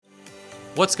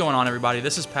What's going on, everybody?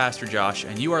 This is Pastor Josh,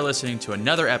 and you are listening to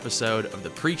another episode of the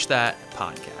Preach That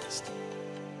podcast.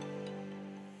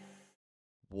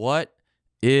 What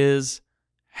is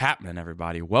happening,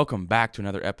 everybody? Welcome back to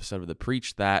another episode of the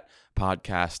Preach That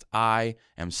podcast. I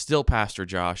am still Pastor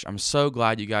Josh. I'm so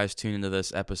glad you guys tuned into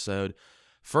this episode.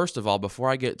 First of all, before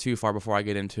I get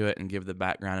into it and give the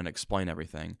background and explain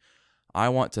everything, I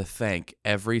want to thank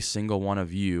every single one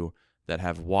of you that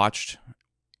have watched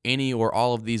any or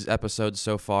all of these episodes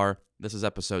so far. This is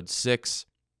episode 6,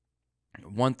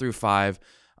 1 through 5.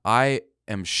 I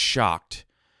am shocked.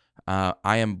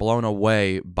 I am blown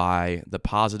away by the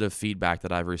positive feedback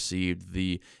that I've received,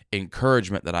 the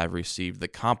encouragement that I've received, the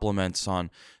compliments on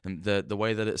the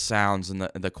way that it sounds and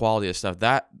the quality of stuff.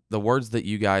 The words that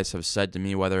you guys have said to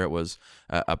me, whether it was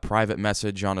a private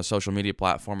message on a social media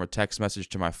platform or text message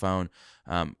to my phone,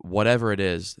 whatever it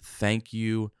is, thank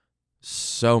you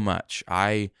so much.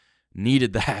 I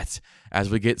needed that as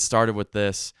we get started with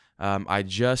this. I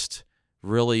just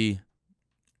really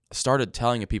started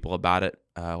telling people about it.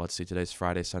 Let's see, today's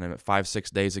Friday, Sunday,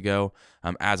 5-6 days ago,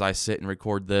 as I sit and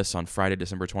record this on Friday,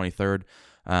 December 23rd.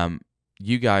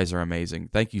 You guys are amazing.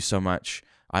 Thank you so much.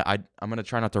 I'm going to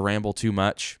try not to ramble too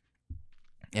much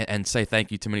and say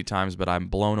thank you too many times, but I'm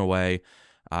blown away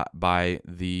by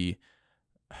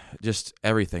just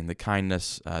everything, the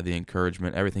kindness, the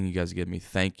encouragement, everything you guys give me.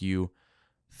 Thank you.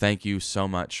 Thank you so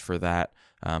much for that.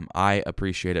 I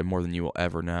appreciate it more than you will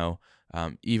ever know.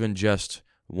 Even just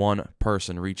one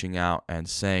person reaching out and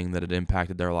saying that it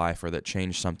impacted their life or that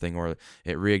changed something or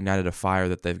it reignited a fire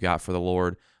that they've got for the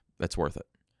Lord, that's worth it.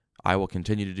 I will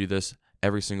continue to do this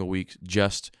every single week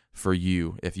just for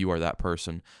you if you are that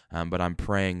person. But I'm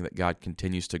praying that God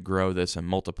continues to grow this and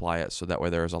multiply it so that way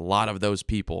there's a lot of those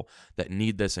people that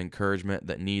need this encouragement,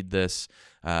 that need this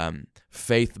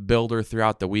faith builder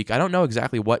throughout the week. I don't know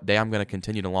exactly what day I'm going to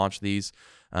continue to launch these.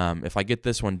 If I get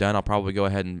this one done, I'll probably go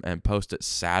ahead and post it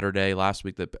Saturday. Last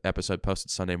week, the episode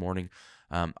posted Sunday morning.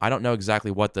 I don't know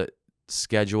exactly what the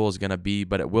schedule is going to be,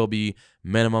 but it will be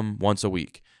minimum once a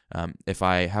week. If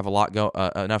I have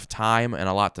enough time and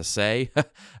a lot to say,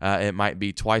 it might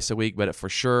be twice a week, but for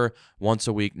sure once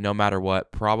a week, no matter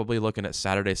what. Probably looking at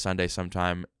Saturday, Sunday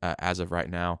sometime as of right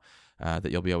now,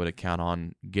 that you'll be able to count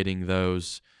on getting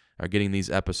these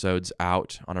episodes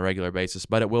out on a regular basis.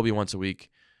 But it will be once a week,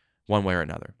 one way or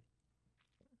another.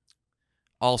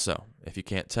 Also, if you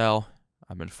can't tell,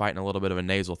 I've been fighting a little bit of a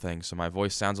nasal thing, so my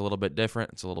voice sounds a little bit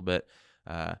different. It's a little bit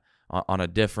on a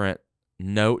different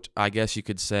note, I guess you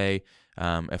could say.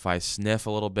 If I sniff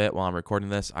a little bit while I'm recording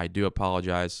this, I do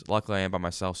apologize. Luckily, I am by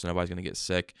myself, so nobody's going to get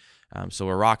sick. So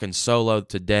we're rocking solo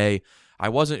today. I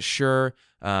wasn't sure.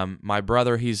 My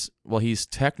brother, he's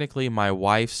technically my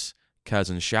wife's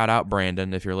cousin. Shout out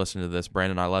Brandon if you're listening to this.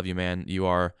 Brandon, I love you, man. You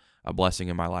are a blessing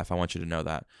in my life. I want you to know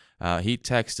that. He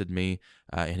texted me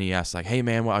and he asked, like, hey,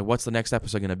 man, what's the next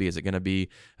episode going to be? Is it going to be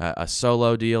a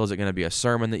solo deal? Is it going to be a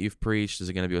sermon that you've preached? Is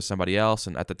it going to be with somebody else?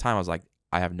 And at the time, I was like,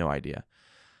 I have no idea.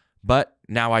 But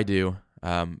now I do,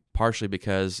 partially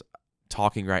because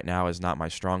talking right now is not my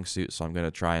strong suit, so I'm going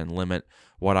to try and limit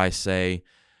what I say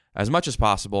as much as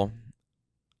possible.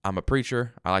 I'm a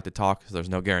preacher. I like to talk, so there's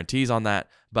no guarantees on that,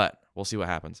 but we'll see what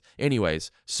happens.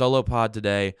 Anyways, solo pod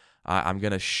today. I'm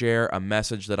going to share a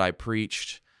message that I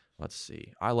preached. Let's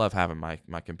see. I love having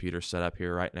my computer set up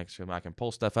here right next to me. I can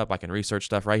pull stuff up. I can research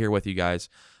stuff right here with you guys.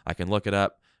 I can look it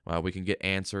up. We can get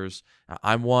answers.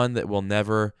 I'm one that will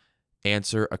never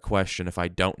answer a question if I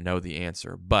don't know the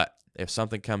answer. But if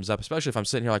something comes up, especially if I'm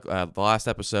sitting here like the last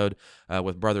episode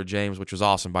with Brother James, which was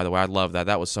awesome, by the way. I love that.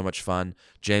 That was so much fun.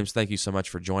 James, thank you so much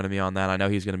for joining me on that. I know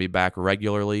he's going to be back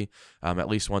regularly, at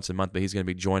least once a month, but he's going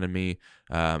to be joining me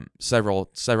several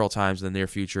times in the near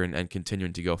future and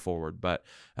continuing to go forward. But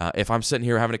if I'm sitting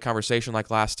here having a conversation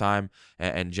like last time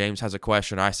and James has a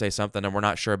question, I say something and we're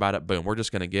not sure about it, boom, we're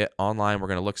just going to get online. We're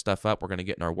going to look stuff up. We're going to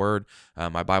get in our word.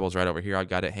 My Bible's right over here. I've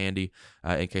got it handy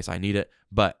in case I need it.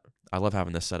 But I love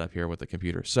having this set up here with the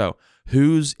computer. So,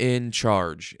 Who's in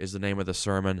Charge is the name of the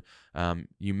sermon.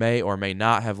 You may or may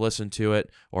not have listened to it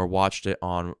or watched it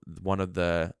on one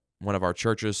of our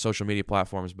church's social media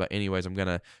platforms. But anyways, I'm going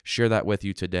to share that with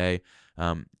you today.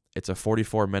 It's a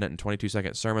 44-minute and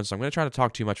 22-second sermon, so I'm going to try to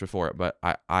talk too much before it. But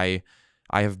I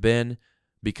have been,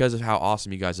 because of how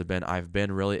awesome you guys have been, I've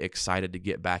been really excited to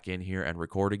get back in here and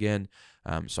record again.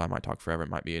 So I might talk forever. It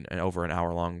might be over an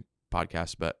hour-long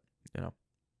podcast, but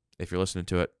if you're listening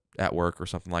to it at work or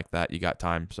something like that, you got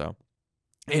time. So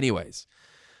anyways,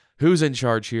 Who's in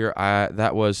Charge here?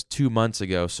 That was 2 months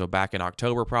ago, so back in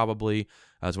October probably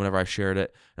is whenever I shared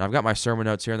it. And I've got my sermon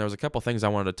notes here, and there was a couple things I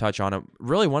wanted to touch on.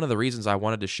 Really, one of the reasons I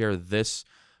wanted to share this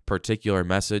particular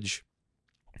message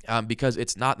because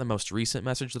it's not the most recent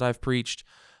message that I've preached,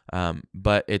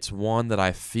 but it's one that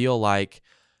I feel like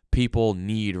people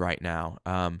need right now.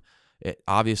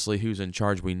 Obviously, who's in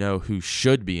charge? We know who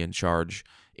should be in charge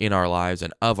in our lives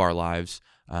and of our lives,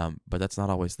 but that's not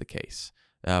always the case.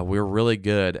 We're really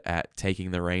good at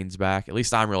taking the reins back. At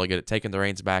least I'm really good at taking the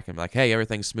reins back and be like, hey,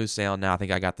 everything's smooth sailing now. I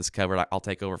think I got this covered. I'll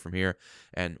take over from here.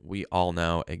 And we all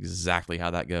know exactly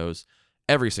how that goes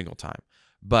every single time.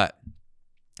 But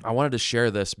I wanted to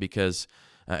share this because,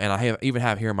 and I even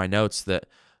have here in my notes that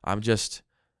I'm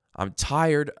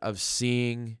tired of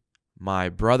seeing my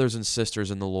brothers and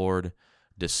sisters in the Lord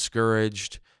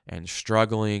discouraged and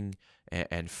struggling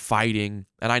and fighting.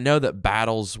 And I know that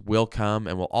battles will come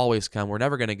and will always come. We're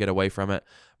never going to get away from it,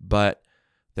 but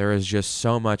there is just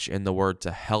so much in the Word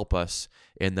to help us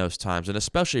in those times. And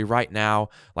especially right now,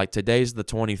 like today's the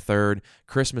 23rd,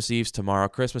 Christmas Eve's tomorrow,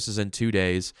 Christmas is in 2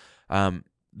 days.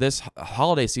 This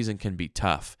holiday season can be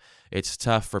tough. It's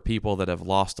tough for people that have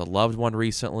lost a loved one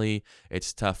recently.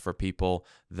 It's tough for people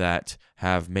that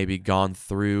have maybe gone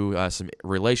through some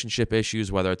relationship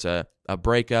issues, whether it's a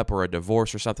breakup or a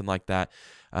divorce or something like that.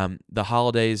 The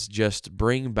holidays just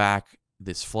bring back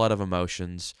this flood of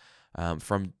emotions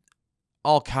from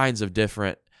all kinds of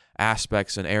different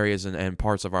aspects and areas and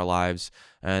parts of our lives.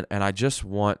 And I just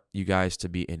want you guys to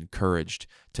be encouraged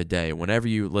today. Whenever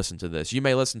you listen to this, you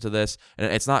may listen to this,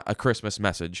 and it's not a Christmas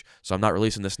message, so I'm not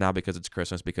releasing this now because it's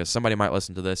Christmas, because somebody might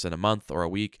listen to this in a month or a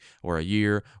week or a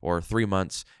year or 3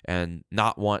 months and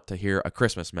not want to hear a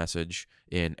Christmas message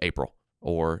in April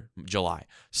or July.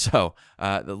 So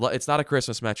it's not a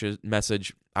Christmas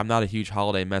message. I'm not a huge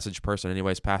holiday message person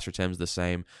anyways. Pastor Tim's the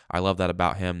same. I love that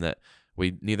about him, that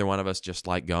neither one of us just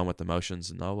like going with emotions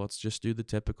and, let's just do the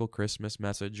typical Christmas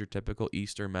message or typical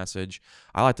Easter message.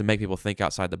 I like to make people think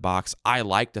outside the box. I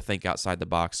like to think outside the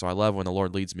box, so I love when the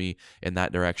Lord leads me in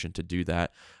that direction to do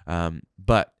that.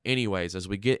 But anyways, as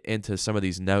we get into some of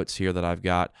these notes here that I've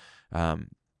got,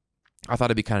 I thought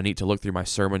it'd be kind of neat to look through my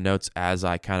sermon notes as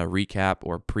I kind of recap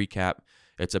or pre-cap.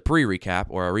 It's a pre-recap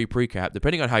or a re-pre-cap,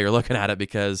 depending on how you're looking at it,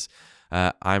 because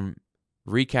I'm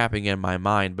recapping in my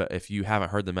mind, but if you haven't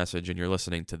heard the message and you're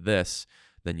listening to this,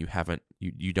 then you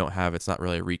don't have, it's not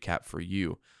really a recap for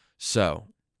you. So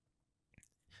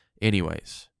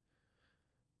anyways,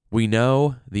 we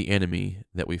know the enemy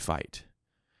that we fight,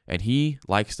 and he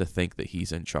likes to think that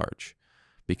he's in charge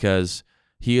because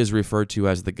he is referred to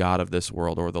as the God of this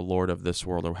world or the Lord of this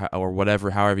world or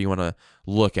whatever, however you want to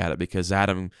look at it. Because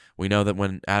we know that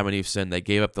when Adam and Eve sinned, they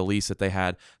gave up the lease that they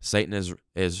had. Satan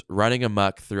is running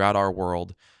amok throughout our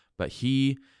world, but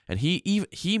he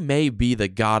may be the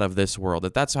God of this world.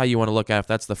 If that's how you want to look at it, if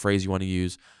that's the phrase you want to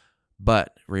use.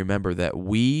 But remember that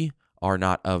we are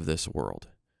not of this world.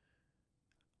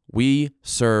 We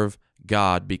serve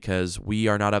God because we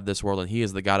are not of this world, and he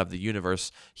is the God of the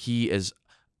universe. He is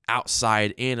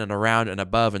outside, in and around and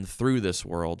above and through this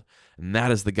world, and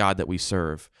that is the God that we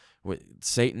serve.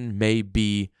 Satan may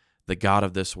be the God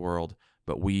of this world,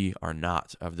 but we are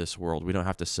not of this world. We don't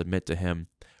have to submit to him.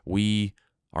 We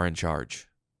are in charge.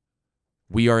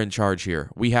 We are in charge here.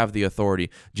 We have the authority.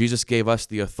 Jesus gave us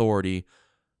the authority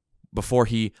before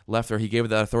he left there. He gave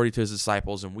that authority to his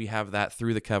disciples, and we have that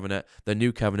through the covenant, the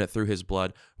new covenant through his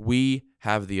blood. We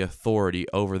have the authority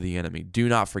over the enemy. Do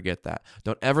not forget that.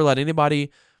 Don't ever let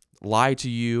anybody lie to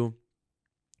you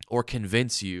or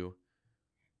convince you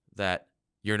that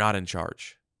you're not in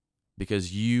charge,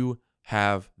 because you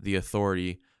have the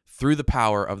authority through the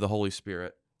power of the Holy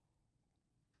Spirit.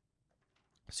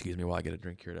 Excuse me while I get a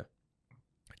drink here to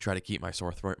try to keep my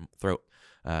sore throat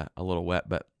a little wet.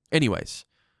 But anyways,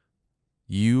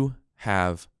 you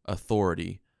have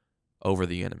authority over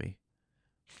the enemy.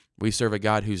 We serve a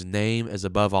God whose name is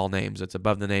above all names. It's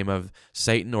above the name of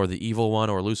Satan or the evil one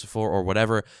or Lucifer or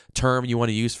whatever term you want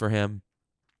to use for him.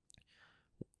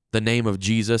 The name of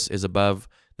Jesus is above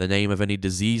the name of any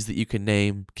disease that you can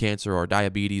name, cancer or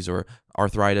diabetes or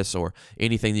arthritis or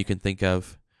anything that you can think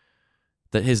of.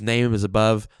 That his name is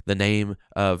above the name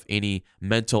of any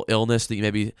mental illness that you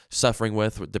may be suffering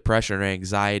with depression or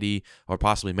anxiety or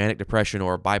possibly manic depression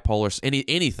or bipolar,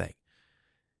 anything.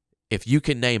 If you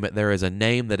can name it, there is a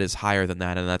name that is higher than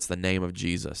that, and that's the name of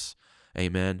Jesus.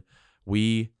 Amen.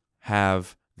 We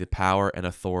have the power and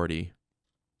authority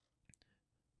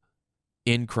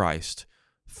in Christ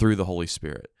through the Holy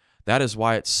Spirit. That is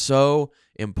why it's so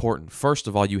important. First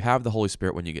of all, you have the Holy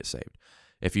Spirit when you get saved.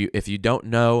 If you don't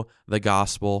know the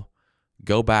gospel,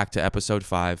 go back to episode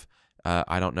 5.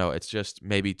 I don't know. It's just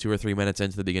maybe 2 or 3 minutes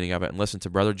into the beginning of it, and listen to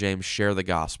Brother James share the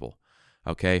gospel.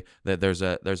 Okay, there's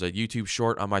a YouTube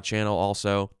short on my channel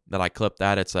also that I clipped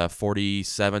that. It's a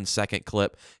 47-second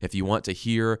clip. If you want to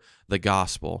hear the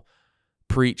gospel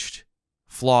preached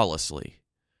flawlessly,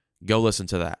 go listen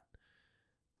to that.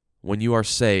 When you are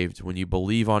saved, when you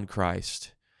believe on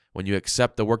Christ, when you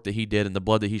accept the work that he did and the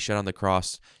blood that he shed on the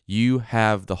cross, you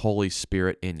have the Holy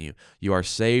Spirit in you. You are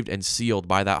saved and sealed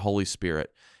by that Holy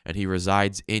Spirit, and he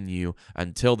resides in you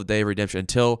until the day of redemption,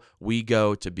 until we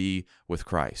go to be with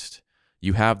Christ.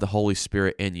 You have the Holy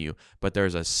Spirit in you. But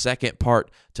there's a second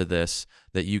part to this,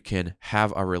 that you can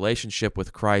have a relationship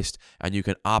with Christ and you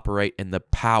can operate in the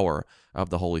power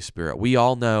of the Holy Spirit. We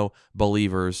all know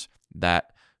believers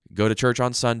that go to church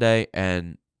on Sunday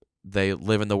and they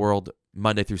live in the world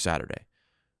Monday through Saturday.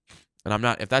 And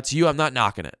if that's you, I'm not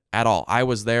knocking it at all. I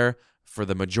was there for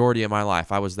the majority of my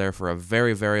life. I was there for a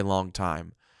very, very long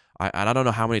time. And I don't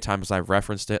know how many times I've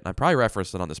referenced it, and I probably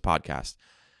referenced it on this podcast.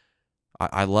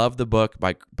 I love the book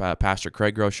by Pastor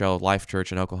Craig Groeschel of Life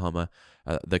Church in Oklahoma,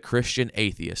 The Christian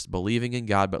Atheist, Believing in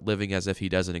God but Living as If He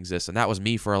Doesn't Exist. And that was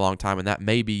me for a long time, and that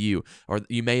may be you. Or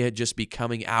you may just be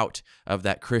coming out of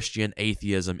that Christian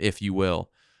atheism, if you will.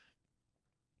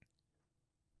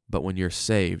 But when you're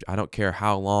saved, I don't care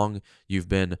how long you've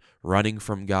been running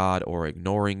from God or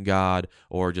ignoring God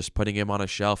or just putting him on a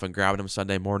shelf and grabbing him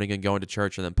Sunday morning and going to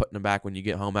church and then putting him back when you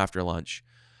get home after lunch.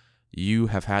 You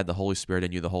have had the Holy Spirit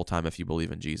in you the whole time if you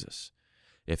believe in Jesus.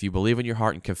 If you believe in your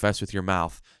heart and confess with your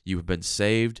mouth, you have been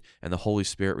saved and the Holy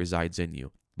Spirit resides in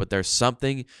you. But there's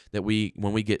something that when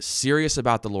we get serious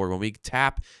about the Lord, when we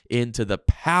tap into the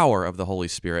power of the Holy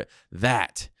Spirit,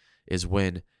 that is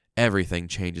when everything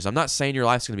changes. I'm not saying your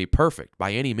life's going to be perfect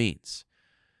by any means.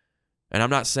 And I'm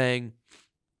not saying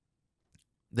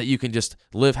that you can just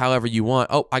live however you want.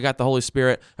 Oh, I got the Holy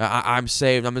Spirit. I'm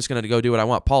saved. I'm just going to go do what I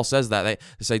want. Paul says that. They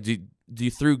say, do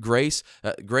through grace,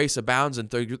 grace abounds,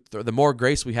 and through the more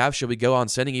grace we have, should we go on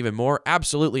sinning even more?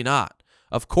 Absolutely not.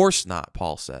 Of course not,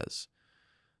 Paul says.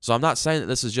 So I'm not saying that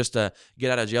this is just a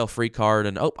get out of jail free card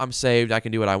and, oh, I'm saved. I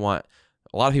can do what I want.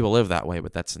 A lot of people live that way,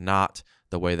 but that's not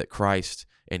the way that Christ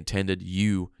intended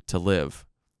you to live.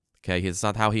 Okay, it's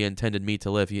not how he intended me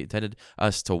to live. He intended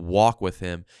us to walk with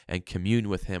him and commune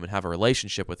with him and have a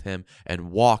relationship with him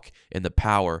and walk in the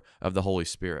power of the Holy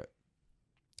Spirit.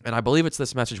 And I believe it's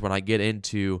this message when I get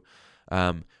into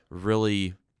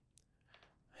really,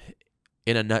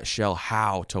 in a nutshell,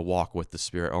 how to walk with the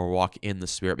Spirit or walk in the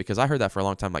Spirit, because I heard that for a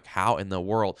long time, like, how in the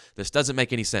world? This doesn't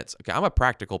make any sense. Okay, I'm a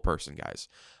practical person, guys.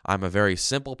 I'm a very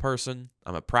simple person.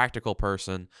 I'm a practical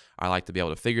person. I like to be able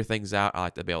to figure things out. I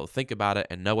like to be able to think about it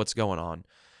and know what's going on.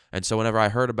 And so whenever I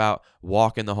heard about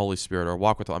walk in the Holy Spirit or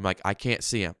walk with him, I'm like, I can't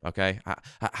see him, okay?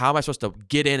 How am I supposed to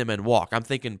get in him and walk? I'm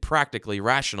thinking practically,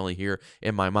 rationally here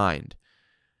in my mind.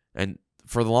 And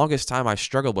for the longest time, I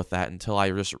struggled with that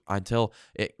until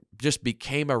it just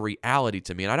became a reality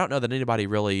to me. And I don't know that anybody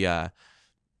really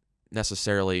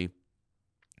necessarily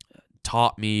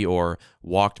taught me or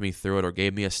walked me through it or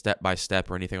gave me a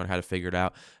step-by-step or anything on how to figure it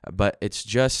out. But it's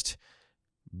just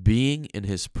being in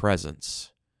his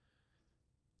presence.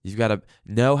 You've got to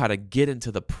know how to get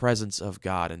into the presence of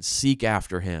God and seek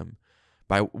after him.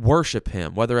 By worship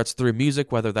him, whether that's through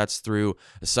music, whether that's through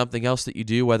something else that you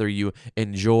do, whether you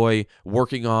enjoy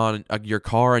working on your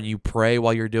car and you pray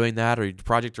while you're doing that, or you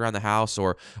project around the house,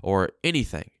 or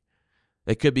anything.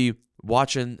 It could be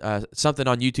watching something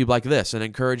on YouTube like this, an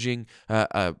encouraging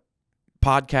a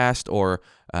podcast or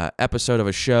episode of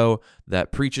a show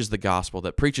that preaches the gospel,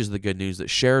 that preaches the good news, that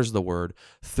shares the word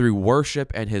through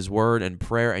worship and his word and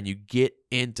prayer, and you get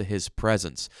into his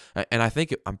presence. And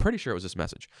I'm pretty sure it was this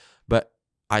message, but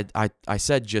I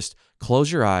said just close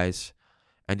your eyes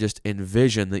and just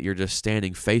envision that you're just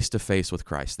standing face to face with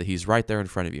Christ, that he's right there in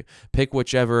front of you. Pick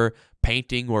whichever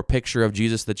painting or picture of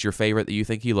Jesus that's your favorite that you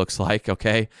think he looks like,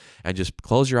 okay? And just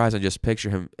close your eyes and just picture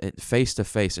him face to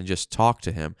face and just talk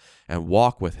to him and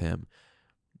walk with him.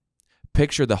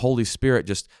 Picture the Holy Spirit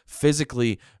just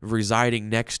physically residing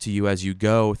next to you as you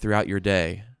go throughout your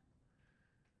day.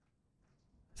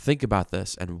 Think about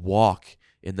this and walk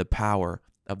in the power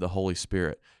of the Holy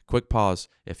Spirit. Quick pause.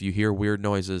 If you hear weird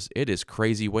noises, it is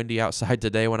crazy windy outside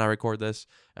today when I record this,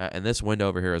 and this window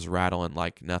over here is rattling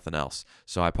like nothing else.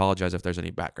 So I apologize if there's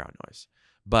any background noise.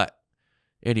 But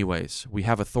anyways, we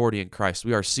have authority in Christ.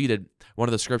 We are seated. One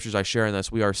of the scriptures I share in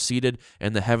this, we are seated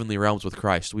in the heavenly realms with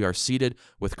Christ. We are seated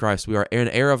with Christ. We are an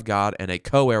heir of God and a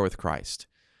co-heir with Christ.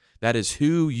 That is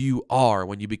who you are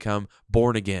when you become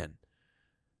born again.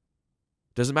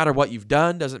 Doesn't matter what you've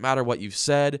done, doesn't matter what you've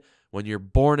said. When you're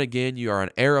born again, you are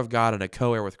an heir of God and a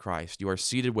co-heir with Christ. You are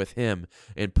seated with him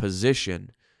in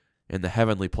position in the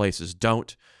heavenly places.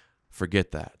 Don't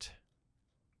forget that.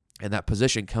 And that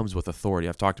position comes with authority.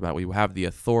 I've talked about it. We have the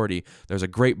authority. There's a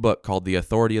great book called The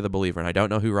Authority of the Believer, and I don't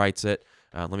know who writes it.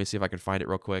 Let me see if I can find it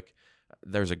real quick.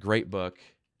 There's a great book.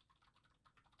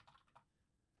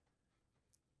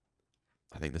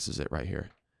 I think this is it right here.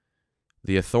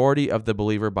 The Authority of the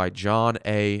Believer by John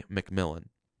A. McMillan.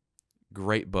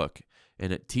 Great book.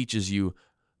 And it teaches you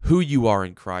who you are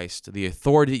in Christ, the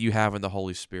authority that you have in the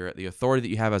Holy Spirit, the authority that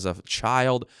you have as a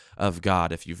child of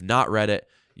God. If you've not read it,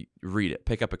 read it.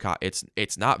 Pick up a copy.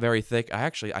 It's not very thick. I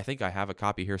think I have a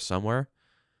copy here somewhere.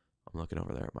 I'm looking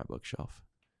over there at my bookshelf.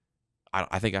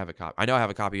 I think I have a copy. I know I have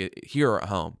a copy here at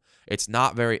home. It's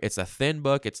a thin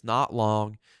book. It's not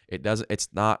long. It's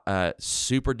not a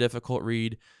super difficult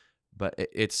read, but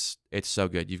it's so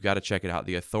good. You've got to check it out.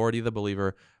 The Authority of the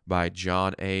Believer by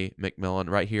John A. McMillan,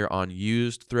 right here on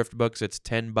used thrift books. It's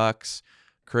 $10.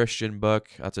 Christian book.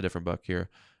 That's a different book here.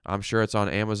 I'm sure it's on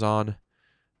Amazon.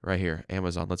 Right here,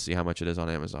 Amazon. Let's see how much it is on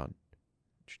Amazon.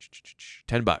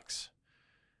 $10.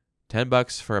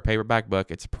 $10 for a paperback book.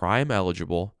 It's Prime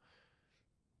eligible.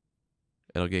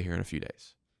 It'll get here in a few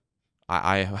days.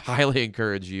 I highly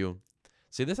encourage you.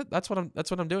 See, that's what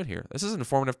I'm doing here. This is an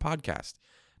informative podcast.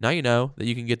 Now you know that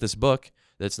you can get this book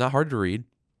that's not hard to read,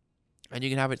 and you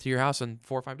can have it to your house in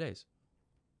 4 or 5 days.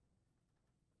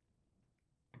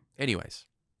 Anyways,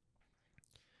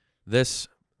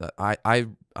 I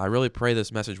really pray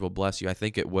this message will bless you. I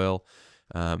think it will.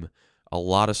 A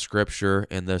lot of scripture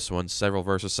in this one, several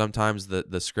verses. Sometimes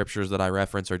the scriptures that I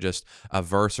reference are just a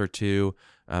verse or two.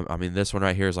 This one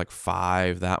right here is like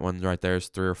 5. That one right there is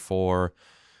 3 or 4.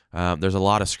 There's a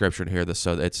lot of scripture in here,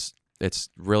 so it's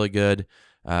really good.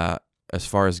 As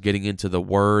far as getting into the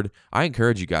Word, I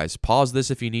encourage you guys, pause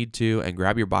this if you need to and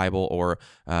grab your Bible, or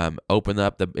open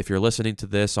up if you're listening to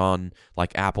this on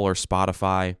like Apple or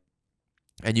Spotify,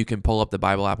 and you can pull up the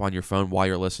Bible app on your phone while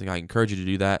you're listening. I encourage you to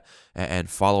do that and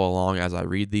follow along as I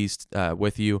read these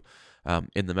with you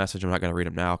in the message. I'm not going to read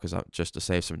them now because just to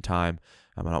save some time.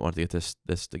 I don't want to get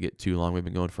this to get too long. We've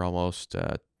been going for almost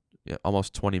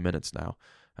 20 minutes now,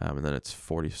 and then it's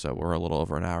 40, so we're a little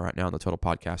over an hour right now on the total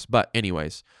podcast. But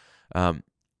anyways,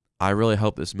 I really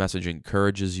hope this message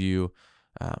encourages you.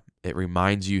 It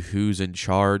reminds you who's in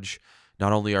charge.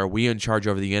 Not only are we in charge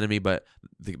over the enemy, but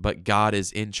God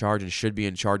is in charge and should be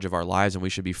in charge of our lives, and we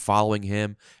should be following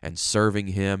Him and serving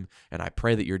Him. And I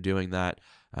pray that you're doing that.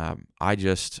 I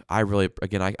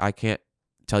can't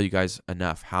tell you guys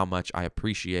enough how much I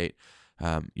appreciate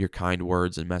your kind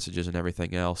words and messages and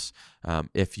everything else.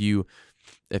 If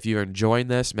you're enjoying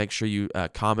this, make sure you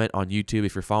comment on YouTube.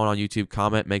 If you're following on YouTube,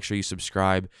 comment. Make sure you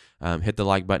subscribe. Hit the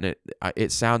like button.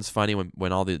 It sounds funny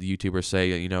when all the YouTubers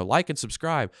say, like and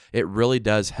subscribe. It really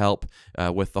does help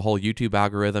with the whole YouTube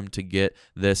algorithm to get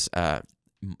this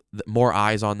more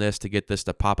eyes on this, to get this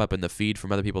to pop up in the feed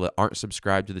from other people that aren't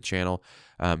subscribed to the channel.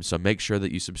 So make sure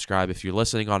that you subscribe. If you're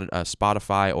listening on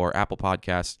Spotify or Apple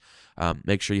Podcasts,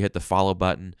 make sure you hit the follow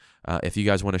button. If you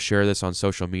guys want to share this on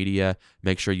social media,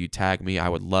 make sure you tag me. I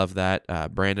would love that.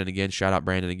 Brandon again, shout out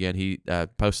Brandon again. He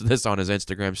posted this on his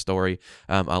Instagram story,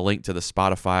 a link to the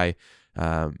Spotify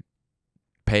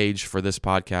page for this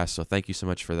podcast. So thank you so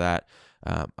much for that.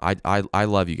 I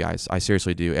love you guys. I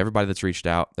seriously do. Everybody that's reached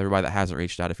out, everybody that hasn't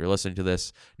reached out, if you're listening to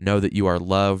this, know that you are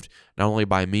loved not only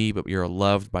by me, but you're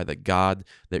loved by the God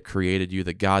that created you,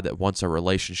 the God that wants a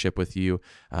relationship with you.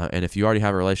 And if you already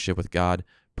have a relationship with God,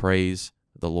 praise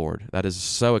the Lord. That is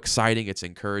so exciting. It's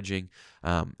encouraging.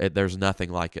 There's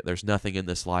nothing like it. There's nothing in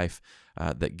this life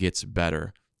that gets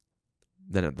better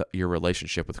than your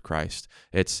relationship with Christ.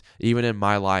 It's even in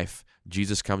my life,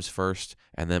 Jesus comes first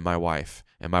and then my wife.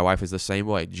 And my wife is the same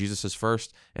way. Jesus is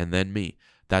first and then me.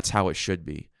 That's how it should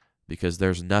be, because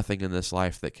there's nothing in this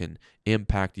life that can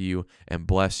impact you and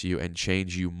bless you and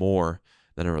change you more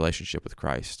than a relationship with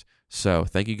Christ. So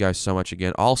thank you guys so much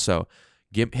again. Also,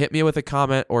 hit me with a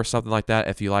comment or something like that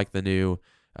if you like the new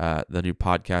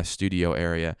podcast studio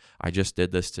area. I just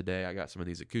did this today. I got some of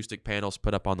these acoustic panels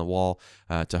put up on the wall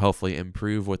to hopefully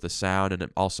improve with the sound, and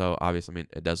it also, obviously,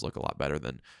 it does look a lot better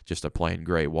than just a plain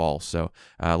gray wall. So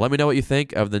let me know what you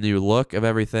think of the new look of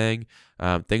everything.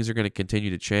 Things are going to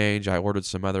continue to change. I ordered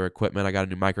some other equipment. I got a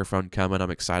new microphone coming.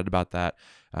 I'm excited about that.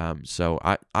 So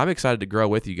I'm excited to grow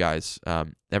with you guys.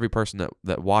 Every person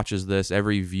that watches this,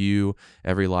 every view,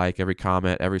 every like, every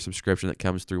comment, every subscription that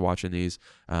comes through watching these,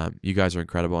 you guys are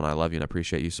incredible, and I love you and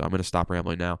appreciate you. So I'm going to stop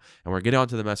rambling now, and we're getting on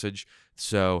to the message.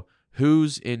 So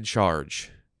who's in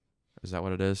charge? Is that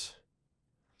what it is?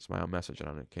 It's my own message.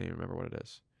 Can't even remember what it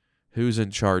is. Who's in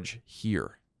charge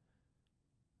here?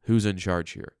 Who's in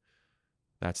charge here?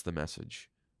 That's the message.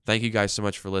 Thank you guys so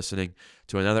much for listening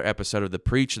to another episode of the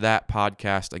Preach That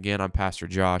podcast. Again, I'm Pastor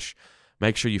Josh.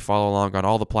 Make sure you follow along on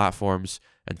all the platforms,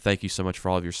 and thank you so much for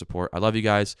all of your support. I love you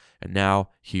guys, and now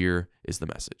here is the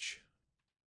message.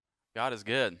 God is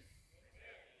good.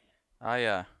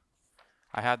 I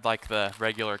had like the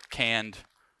regular canned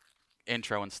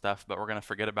intro and stuff, but we're going to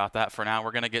forget about that for now.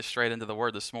 We're going to get straight into the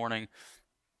Word this morning.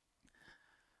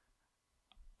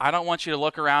 I don't want you to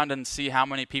look around and see how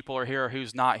many people are here or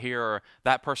who's not here, or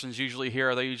that person's usually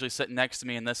here, or they're usually sitting next to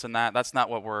me and this and that. That's not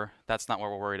what we're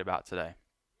worried about today.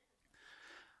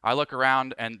 I look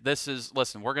around and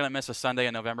listen, we're going to miss a Sunday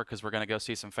in November because we're going to go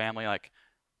see some family. Like,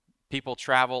 people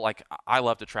travel. Like, I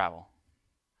love to travel.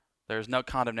 There's no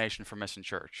condemnation for missing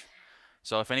church.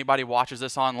 So if anybody watches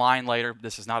this online later,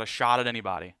 this is not a shot at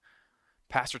anybody.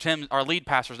 Pastor Tim, our lead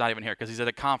pastor, is not even here because he's at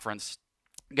a conference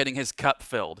getting his cup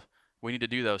filled. We need to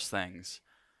do those things.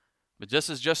 But this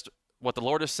is just what the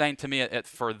Lord is saying to me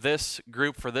for this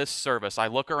group, for this service. I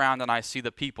look around and I see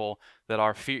the people that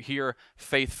are here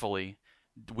faithfully,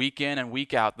 week in and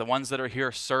week out, the ones that are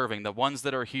here serving, the ones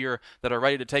that are here that are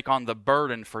ready to take on the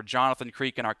burden for Jonathan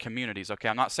Creek and our communities. Okay,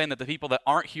 I'm not saying that the people that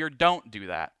aren't here don't do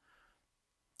that.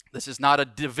 This is not a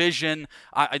division.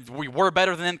 We're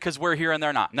better than them because we're here and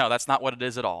they're not. No, that's not what it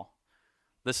is at all.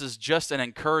 This is just an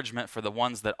encouragement for the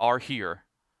ones that are here,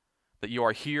 that you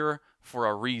are here for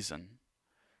a reason.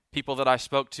 People that I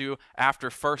spoke to after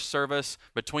first service,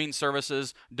 between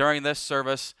services, during this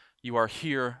service, you are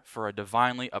here for a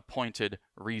divinely appointed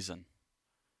reason.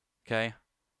 Okay?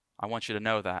 I want you to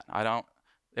know that.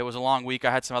 It was a long week.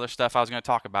 I had some other stuff I was going to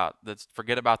talk about.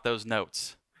 Forget about those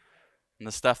notes and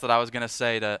the stuff that I was going to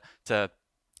say to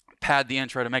pad the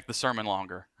intro to make the sermon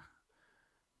longer.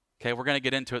 Okay, we're going to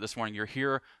get into it this morning. You're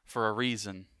here for a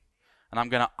reason. And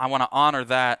I want to honor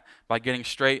that by getting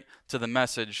straight to the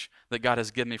message that God has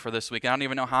given me for this week. And I don't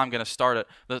even know how I'm going to start it.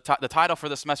 The title for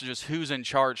this message is Who's in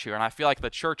Charge Here? And I feel like the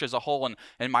church as a whole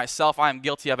and myself, I am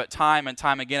guilty of it time and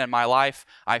time again in my life.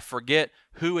 I forget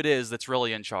who it is that's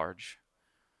really in charge.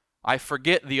 I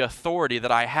forget the authority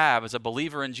that I have as a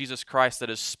believer in Jesus Christ that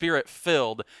is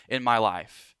Spirit-filled in my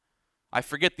life. I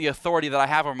forget the authority that I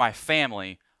have over my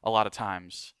family a lot of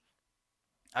times.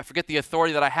 I forget the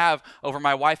authority that I have over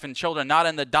my wife and children, not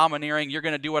in the domineering, you're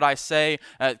going to do what I say,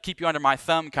 keep you under my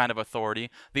thumb kind of authority.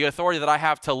 The authority that I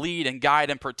have to lead and guide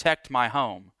and protect my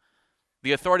home.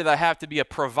 The authority that I have to be a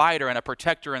provider and a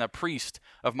protector and a priest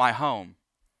of my home.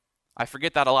 I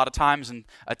forget that a lot of times, and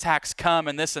attacks come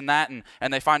and this and that,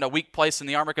 and they find a weak place in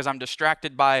the armor because I'm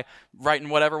distracted by writing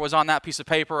whatever was on that piece of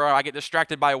paper, or I get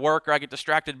distracted by work, or I get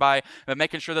distracted by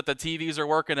making sure that the TVs are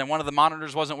working and one of the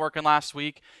monitors wasn't working last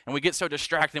week, and we get so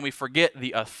distracted and we forget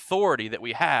the authority that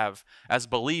we have as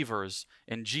believers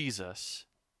in Jesus.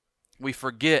 We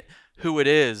forget who it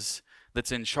is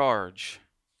that's in charge.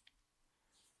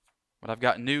 But I've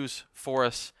got news for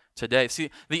us today. See,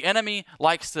 the enemy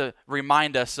likes to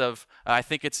remind us of, I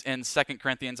think it's in 2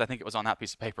 Corinthians, I think it was on that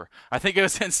piece of paper. I think it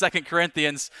was in 2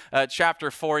 Corinthians chapter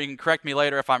 4, you can correct me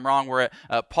later if I'm wrong, where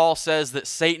Paul says that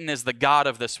Satan is the god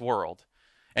of this world.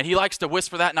 And he likes to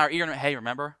whisper that in our ear, and hey,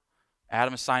 remember,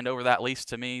 Adam signed over that lease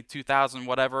to me 2,000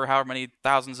 whatever, however many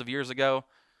thousands of years ago,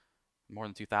 more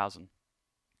than 2,000.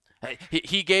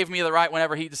 He gave me the right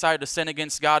whenever he decided to sin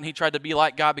against God, and he tried to be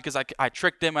like God because I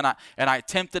tricked him and I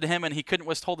tempted him, and he couldn't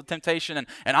withhold the temptation,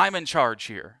 and I'm in charge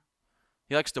here.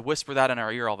 He likes to whisper that in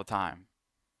our ear all the time.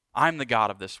 I'm the God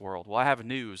of this world. Well, I have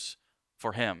news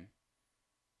for him.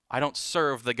 I don't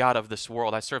serve the God of this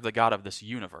world. I serve the God of this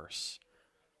universe.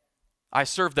 I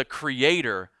serve the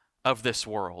creator of this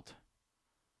world.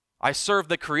 I serve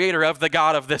the creator of the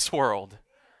God of this world.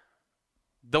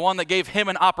 The one that gave him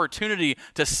an opportunity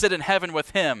to sit in heaven with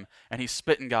him, and he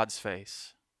spit in God's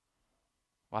face.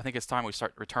 Well, I think it's time we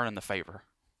start returning the favor.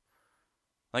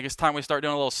 I think it's time we start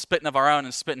doing a little spitting of our own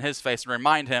and spit in his face and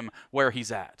remind him where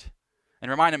he's at.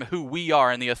 And remind him who we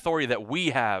are and the authority that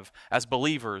we have as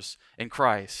believers in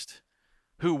Christ.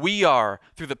 Who we are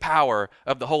through the power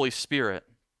of the Holy Spirit.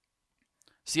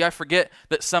 See, I forget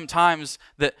that sometimes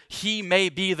that he may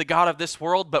be the God of this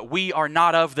world, but we are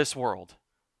not of this world.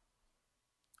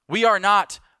 We are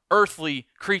not earthly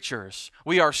creatures.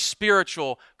 We are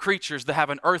spiritual creatures that have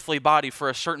an earthly body for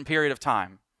a certain period of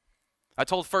time. I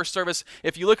told first service,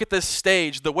 if you look at this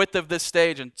stage, the width of this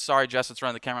stage, and sorry, Jess, it's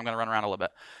running the camera, I'm going to run around a little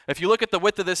bit. If you look at the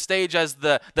width of this stage as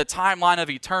the timeline of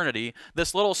eternity,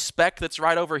 this little speck that's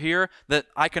right over here that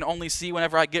I can only see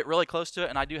whenever I get really close to it,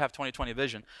 and I do have 20/20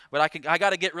 vision, but I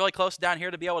got to get really close down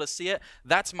here to be able to see it,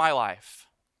 that's my life.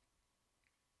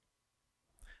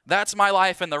 That's my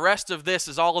life, and the rest of this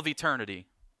is all of eternity.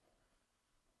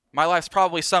 My life's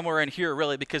probably somewhere in here,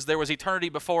 really, because there was eternity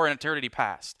before and eternity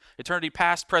past. Eternity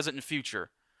past, present, and future.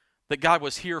 that God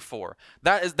was here for.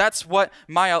 That's what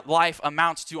my life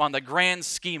amounts to on the grand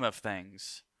scheme of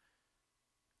things.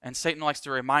 And Satan likes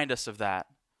to remind us of that.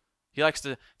 He likes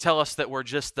to tell us that we're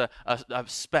just a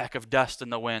speck of dust in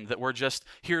the wind, that we're just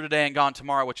here today and gone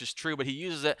tomorrow, which is true, but he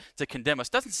uses it to condemn us.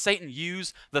 Doesn't Satan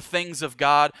use the things of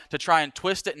God to try and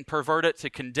twist it and pervert it to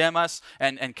condemn us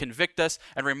and convict us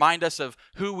and remind us of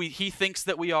who he thinks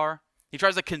that we are? He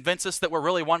tries to convince us that we're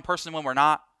really one person when we're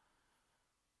not.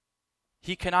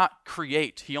 He cannot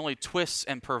create. He only twists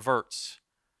and perverts.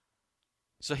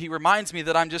 So he reminds me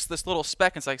that I'm just this little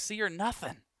speck, and it's like, see, you're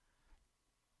nothing.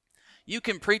 You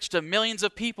can preach to millions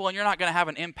of people and you're not going to have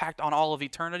an impact on all of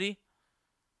eternity.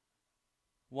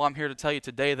 Well, I'm here to tell you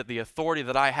today that the authority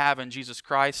that I have in Jesus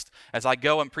Christ, as I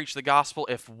go and preach the gospel,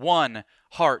 if one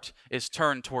heart is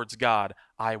turned towards God,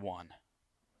 I won.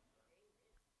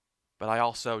 But I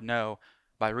also know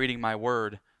by reading my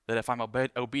word that if I'm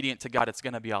obedient to God, it's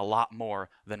going to be a lot more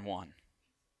than one.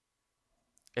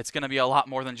 It's going to be a lot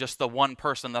more than just the one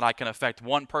person that I can affect,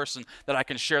 one person that I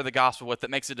can share the gospel with that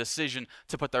makes a decision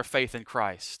to put their faith in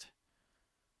Christ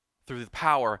through the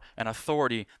power and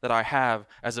authority that I have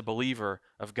as a believer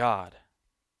of God.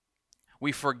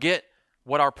 We forget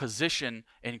what our position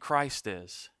in Christ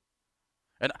is.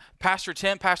 And Pastor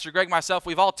Tim, Pastor Greg, myself,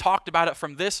 we've all talked about it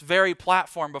from this very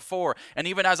platform before. And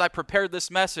even as I prepared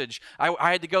this message,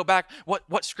 I had to go back.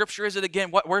 What scripture is it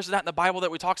again? Where's it at in the Bible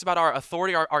that we talks about our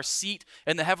authority, our seat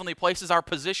in the heavenly places, our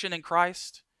position in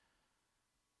Christ?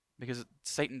 Because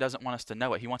Satan doesn't want us to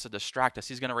know it. He wants to distract us.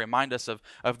 He's going to remind us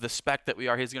of the speck that we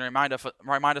are. He's going to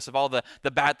remind us of all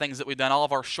the bad things that we've done, all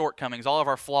of our shortcomings, all of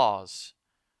our flaws.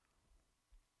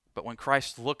 But when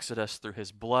Christ looks at us through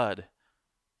his blood,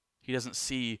 he doesn't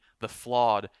see the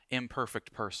flawed,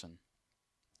 imperfect person.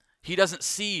 He doesn't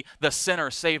see the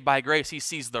sinner saved by grace. He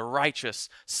sees the righteous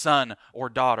son or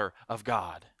daughter of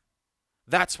God.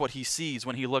 That's what he sees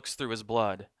when he looks through his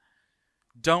blood.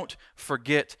 Don't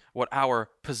forget what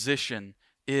our position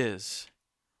is.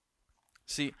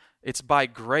 See, it's by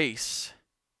grace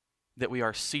that we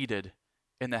are seated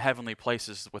in the heavenly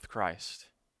places with Christ.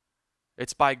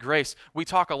 It's by grace. We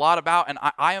talk a lot about, and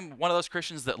I am one of those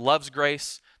Christians that loves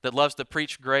grace, that loves to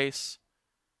preach grace.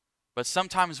 But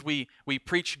sometimes we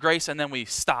preach grace and then we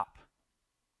stop.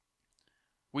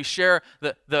 We share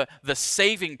the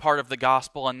saving part of the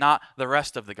gospel and not the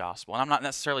rest of the gospel. And I'm not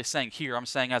necessarily saying here, I'm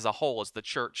saying as a whole, as the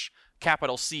church,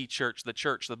 capital C church,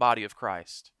 the body of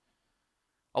Christ.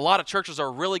 A lot of churches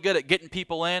are really good at getting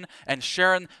people in and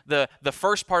sharing the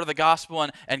first part of the gospel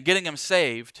and getting them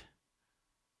saved.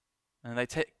 And they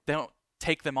don't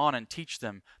take them on and teach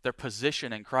them their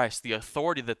position in Christ, the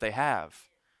authority that they have.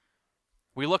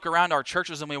 We look around our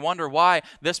churches and we wonder why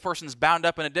this person's bound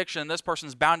up in addiction, and this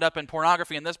person's bound up in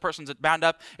pornography, and this person's bound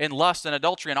up in lust and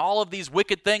adultery, and all of these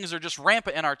wicked things are just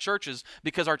rampant in our churches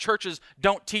because our churches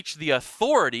don't teach the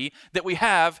authority that we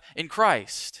have in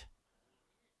Christ.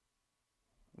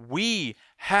 We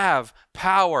have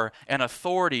power and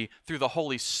authority through the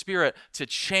Holy Spirit to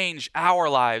change our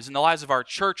lives and the lives of our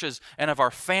churches and of our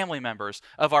family members,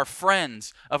 of our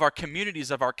friends, of our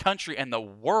communities, of our country, and the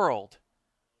world.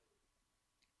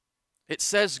 It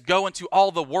says go into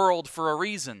all the world for a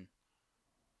reason.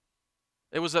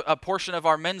 It was a portion of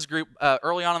our men's group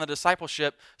early on in the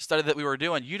discipleship study that we were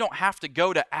doing. You don't have to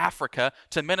go to Africa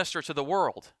to minister to the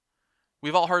world.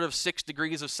 We've all heard of 6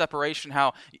 degrees of separation,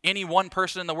 how any one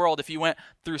person in the world, if you went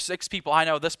through 6 people, I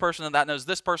know this person that knows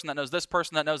this person that knows this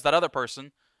person that knows that other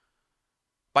person,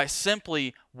 by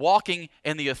simply walking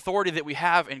in the authority that we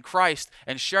have in Christ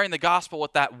and sharing the gospel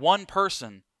with that one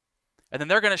person, and then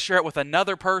they're going to share it with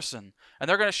another person, and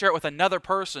they're going to share it with another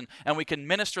person, and we can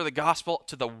minister the gospel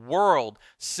to the world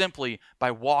simply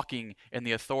by walking in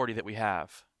the authority that we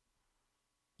have.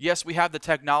 Yes, we have the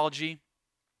technology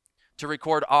to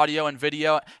record audio and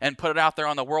video and put it out there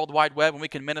on the World Wide Web, and we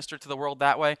can minister to the world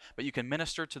that way, but you can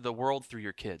minister to the world through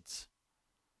your kids.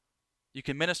 You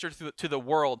can minister to the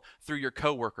world through your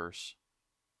coworkers,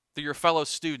 through your fellow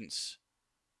students.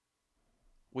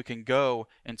 We can go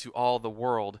into all the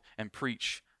world and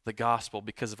preach the gospel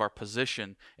because of our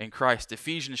position in Christ.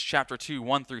 Ephesians chapter 2,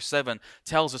 1-7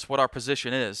 tells us what our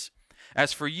position is.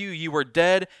 As for you, you were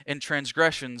dead in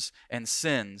transgressions and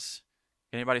sins.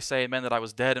 Anybody say amen that I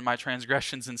was dead in my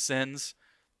transgressions and sins?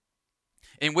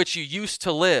 In which you used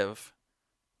to live.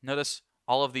 Notice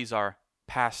all of these are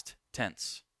past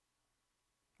tense.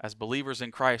 As believers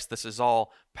in Christ, this is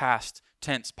all past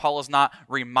tense. Paul is not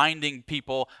reminding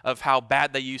people of how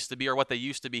bad they used to be or what they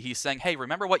used to be. He's saying, hey,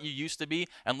 remember what you used to be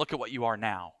and look at what you are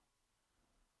now.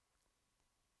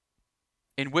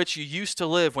 in which you used to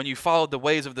live when you followed the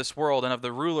ways of this world and of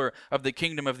the ruler of the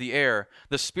kingdom of the air,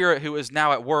 the spirit who is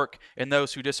now at work in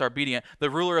those who are disobedient.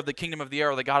 The ruler of the kingdom of the air,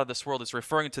 or the god of this world, is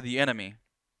referring to the enemy.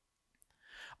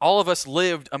 All of us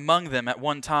lived among them at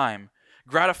one time,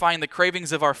 gratifying the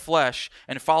cravings of our flesh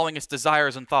and following its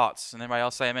desires and thoughts. And anybody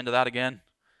else say amen to that again?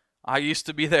 I used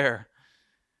to be there.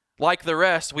 Like the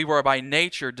rest, we were by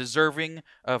nature deserving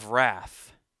of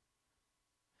wrath.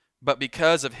 But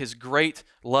because of his great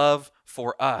love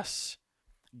for us,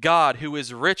 God, who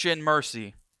is rich in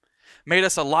mercy, made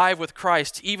us alive with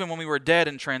Christ even when we were dead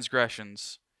in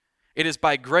transgressions. It is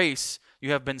by grace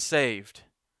you have been saved.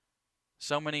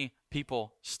 So many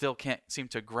people still can't seem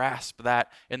to grasp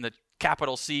that in the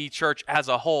capital C church as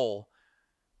a whole.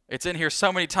 It's in here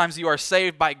so many times, you are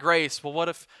saved by grace. Well,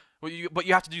 but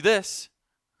you have to do this.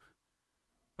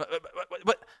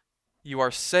 But you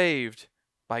are saved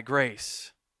by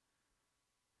grace.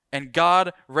 And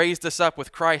God raised us up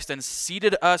with Christ and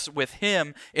seated us with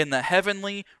him in the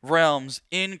heavenly realms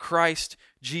in Christ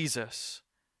Jesus,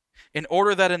 in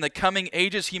order that in the coming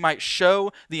ages he might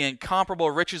show the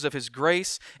incomparable riches of his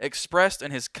grace expressed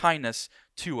in his kindness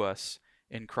to us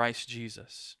in Christ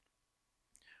Jesus.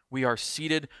 We are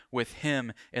seated with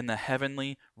him in the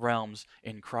heavenly realms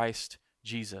in Christ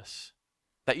Jesus.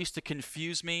 That used to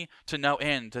confuse me to no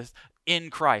end,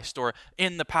 in Christ or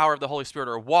in the power of the Holy Spirit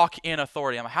or walk in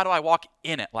authority. How do I walk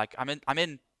in it? Like I'm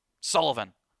in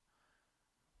Sullivan.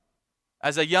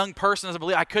 As a young person, as a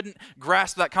believer, I couldn't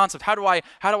grasp that concept. How do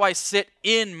I sit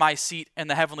in my seat in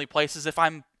the heavenly places if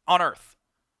I'm on earth?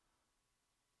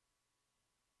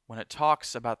 When it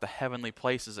talks about the heavenly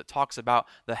places, it talks about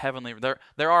the heavenly.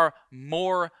 There are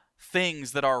more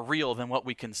things that are real than what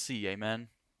we can see. Amen.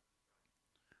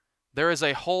 There is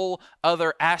a whole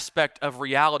other aspect of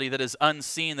reality that is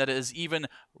unseen, that is even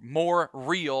more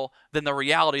real than the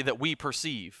reality that we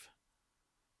perceive.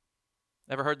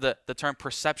 Ever heard the term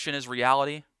perception is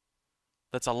reality?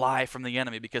 That's a lie from the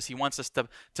enemy, because he wants us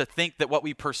to think that what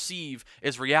we perceive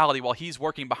is reality while he's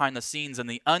working behind the scenes in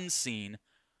the unseen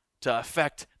to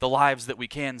affect the lives that we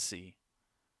can see.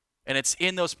 And it's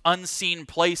in those unseen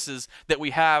places that we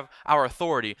have our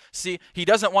authority. See, he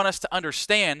doesn't want us to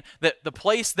understand that the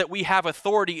place that we have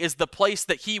authority is the place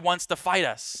that he wants to fight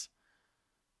us.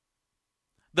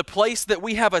 The place that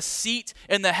we have a seat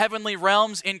in the heavenly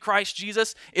realms in Christ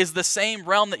Jesus is the same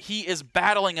realm that he is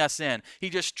battling us in. He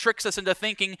just tricks us into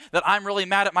thinking that I'm really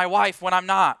mad at my wife when I'm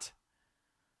not.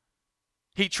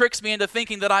 He tricks me into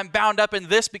thinking that I'm bound up in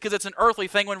this because it's an earthly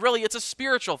thing when really it's a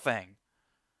spiritual thing.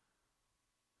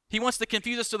 He wants to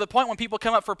confuse us to the point when people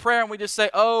come up for prayer and we just say,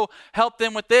 oh, help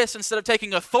them with this, instead of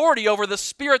taking authority over the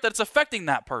spirit that's affecting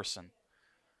that person.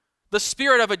 The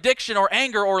spirit of addiction or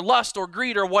anger or lust or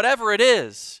greed or whatever it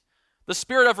is. The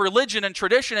spirit of religion and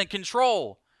tradition and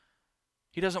control.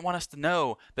 He doesn't want us to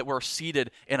know that we're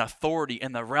seated in authority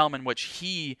in the realm in which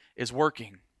he is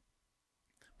working.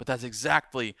 But that's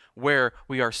exactly where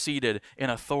we are seated in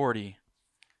authority,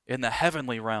 in the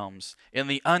heavenly realms, in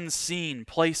the unseen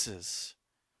places.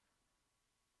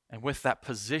 And with that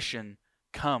position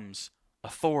comes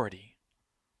authority.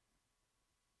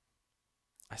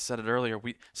 I said it earlier,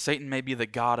 Satan may be the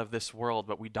god of this world,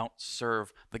 but we don't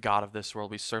serve the god of this world.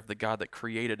 We serve the God that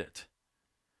created it.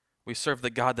 We serve the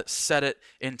God that set it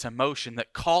into motion,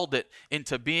 that called it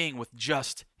into being with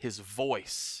just his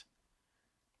voice.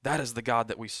 That is the God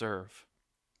that we serve.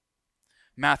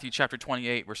 Matthew chapter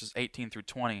 28, verses 18 through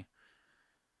 20.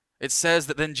 It says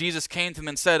that then Jesus came to them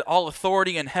and said, all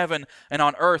authority in heaven and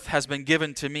on earth has been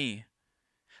given to me.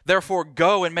 Therefore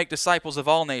go and make disciples of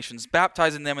all nations,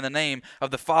 baptizing them in the name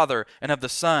of the Father and of the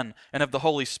Son and of the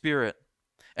Holy Spirit,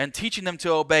 and teaching them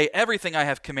to obey everything I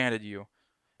have commanded you.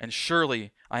 And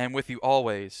surely I am with you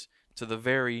always to the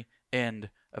very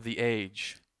end of the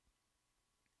age.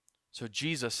 So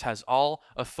Jesus has all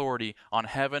authority on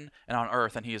heaven and on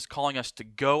earth, and he is calling us to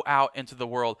go out into the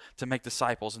world to make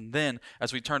disciples. And then,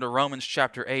 as we turn to Romans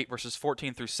chapter 8, verses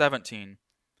 14 through 17,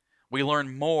 we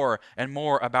learn more and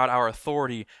more about our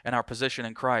authority and our position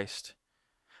in Christ.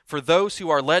 For those who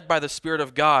are led by the Spirit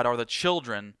of God are the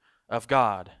children of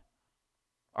God.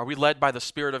 Are we led by the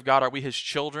Spirit of God? Are we his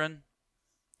children?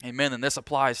 Amen. And this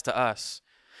applies to us.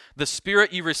 The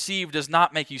Spirit you received does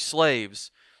not make you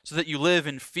slaves, so that you live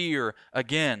in fear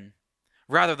again.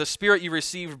 Rather, the Spirit you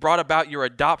received brought about your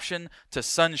adoption to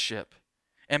sonship.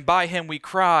 And by him we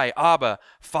cry, Abba,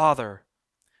 Father.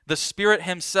 The Spirit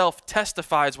himself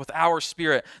testifies with our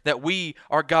spirit that we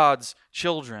are God's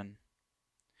children.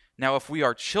 Now, if we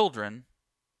are children,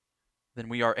 then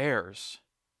we are heirs.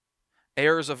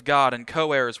 Heirs of God and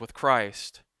co-heirs with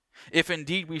Christ. If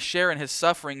indeed we share in his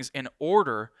sufferings, in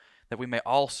order that we may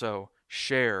also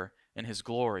share in his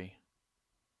glory.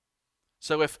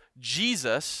 So if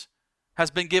Jesus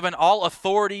has been given all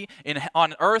authority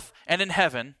on earth and in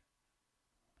heaven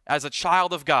as a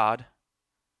child of God,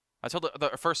 I told the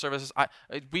first service,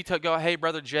 we go, hey,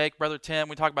 Brother Jake, Brother Tim,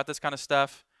 we talk about this kind of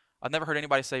stuff. I've never heard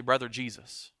anybody say Brother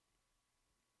Jesus.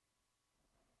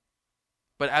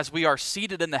 But as we are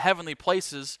seated in the heavenly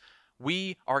places,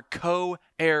 we are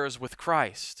co-heirs with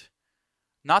Christ.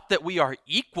 Not that we are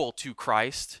equal to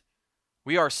Christ.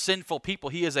 We are sinful people.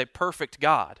 He is a perfect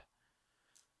God.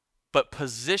 But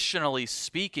positionally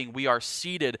speaking, we are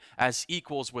seated as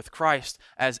equals with Christ,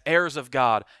 as heirs of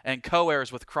God and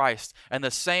co-heirs with Christ. And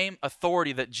the same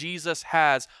authority that Jesus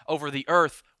has over the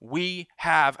earth, we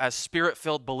have as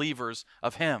Spirit-filled believers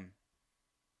of Him.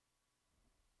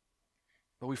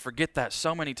 But we forget that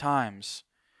so many times.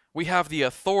 We have the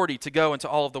authority to go into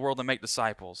all of the world and make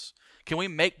disciples. Can we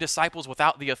make disciples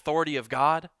without the authority of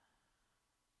God?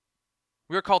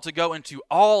 We are called to go into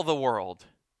all the world.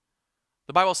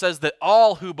 The Bible says that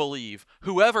all who believe,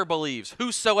 whoever believes,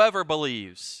 whosoever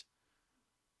believes.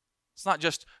 It's not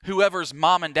just whoever's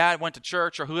mom and dad went to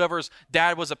church, or whoever's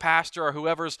dad was a pastor, or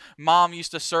whoever's mom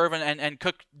used to serve and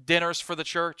cook dinners for the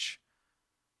church.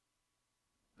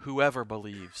 Whoever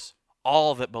believes,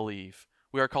 all that believe.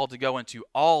 We are called to go into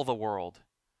all the world.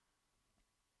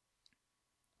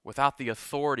 Without the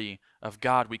authority of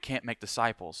God, we can't make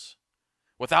disciples.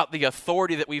 Without the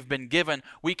authority that we've been given,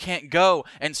 we can't go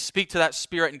and speak to that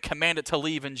spirit and command it to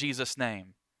leave in Jesus'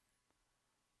 name.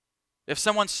 If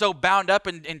someone's so bound up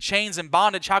in chains and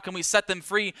bondage, how can we set them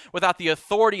free without the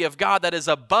authority of God that is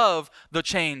above the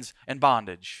chains and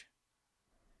bondage?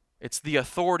 It's the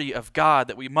authority of God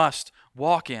that we must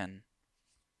walk in.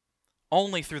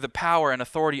 Only through the power and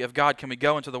authority of God can we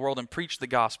go into the world and preach the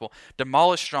gospel,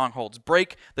 demolish strongholds,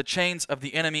 break the chains of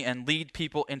the enemy, and lead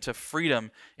people into freedom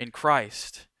in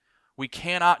Christ. We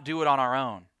cannot do it on our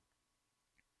own.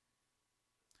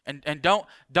 And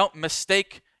don't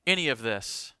mistake any of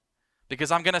this,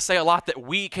 because I'm going to say a lot that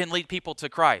we can lead people to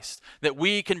Christ, that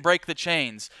we can break the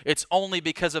chains. It's only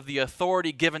because of the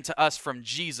authority given to us from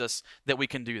Jesus that we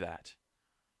can do that.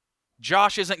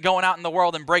 Josh isn't going out in the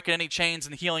world and breaking any chains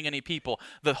and healing any people.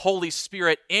 The Holy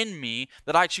Spirit in me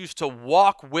that I choose to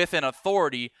walk with in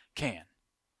authority can.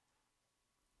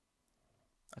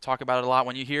 I talk about it a lot.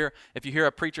 If you hear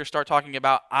a preacher start talking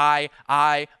about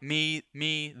I, me,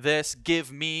 this,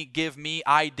 give me,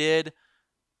 I did,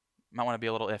 you might want to be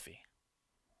a little iffy.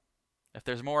 If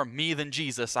there's more me than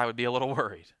Jesus, I would be a little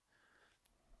worried.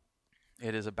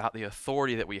 It is about the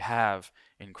authority that we have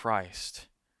in Christ.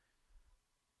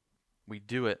 We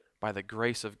do it by the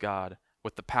grace of God,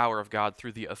 with the power of God,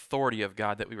 through the authority of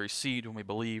God that we received when we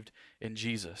believed in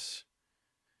Jesus.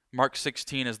 Mark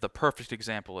 16 is the perfect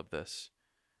example of this.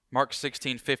 Mark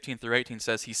 16, 15 through 18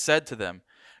 says, He said to them,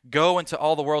 "Go into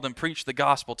all the world and preach the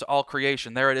gospel to all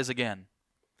creation." There it is again.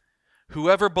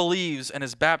 "Whoever believes and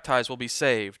is baptized will be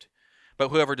saved, but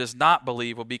whoever does not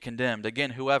believe will be condemned."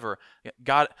 Again, whoever.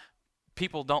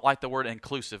 People don't like the word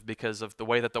inclusive because of the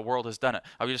way that the world has done it.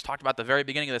 We just talked about at the very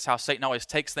beginning of this, how Satan always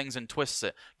takes things and twists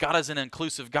it. God is an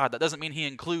inclusive God. That doesn't mean He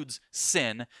includes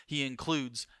sin. He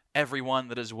includes everyone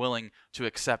that is willing to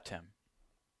accept Him.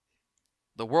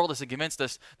 The world has convinced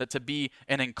us that to be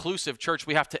an inclusive church,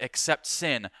 we have to accept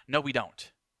sin. No, we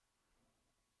don't.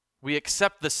 We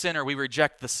accept the sinner, we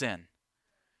reject the sin.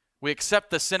 We accept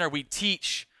the sinner, we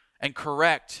teach and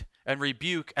correct and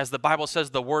rebuke, as the Bible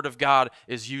says the Word of God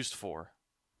is used for.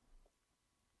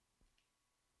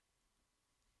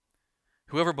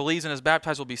 Whoever believes and is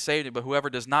baptized will be saved, but whoever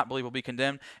does not believe will be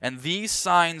condemned. And these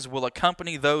signs will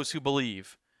accompany those who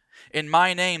believe. In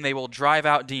my name they will drive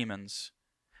out demons.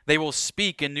 They will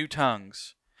speak in new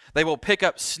tongues. They will pick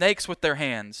up snakes with their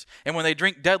hands. And when they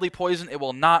drink deadly poison, it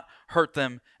will not hurt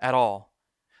them at all.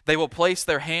 They will place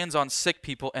their hands on sick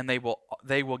people, and they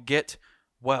will get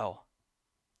well.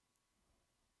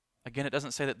 Again, it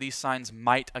doesn't say that these signs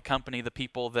might accompany the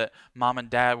people that mom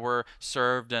and dad were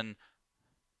served, and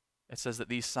it says that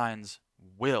these signs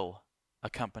will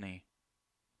accompany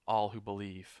all who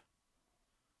believe.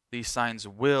 These signs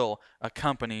will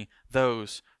accompany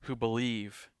those who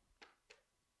believe.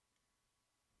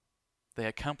 They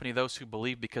accompany those who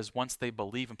believe because once they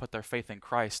believe and put their faith in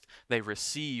Christ, they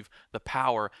receive the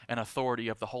power and authority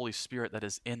of the Holy Spirit that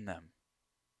is in them.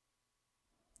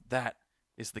 That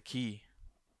is the key.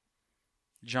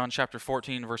 John chapter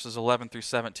 14, verses 11 through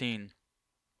 17.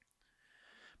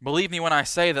 "Believe me when I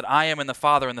say that I am in the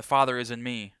Father and the Father is in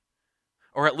me.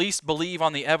 Or at least believe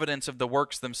on the evidence of the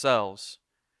works themselves.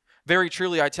 Very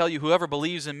truly I tell you, whoever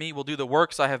believes in me will do the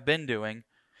works I have been doing,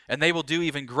 and they will do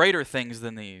even greater things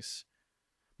than these.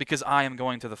 because I am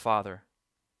going to the Father.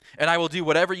 And I will do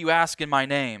whatever you ask in my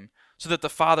name, so that the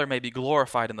Father may be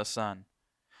glorified in the Son.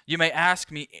 You may ask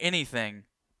me anything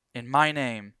in my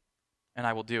name, and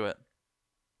I will do it.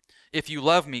 If you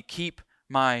love me, keep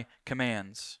my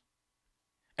commands.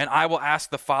 And I will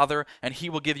ask the Father, and he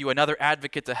will give you another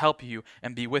advocate to help you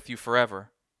and be with you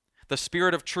forever. The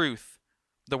Spirit of truth.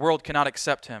 The world cannot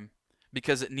accept him,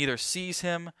 because it neither sees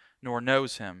him nor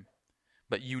knows him.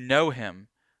 But you know him,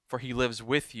 for he lives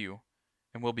with you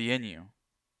and will be in you.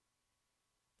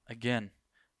 Again,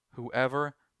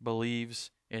 whoever believes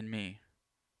in me.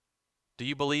 Do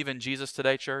you believe in Jesus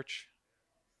today, church?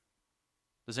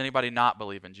 Does anybody not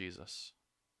believe in Jesus?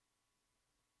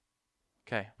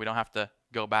 Okay, we don't have to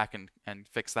go back and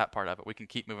fix that part of it. We can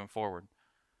keep moving forward.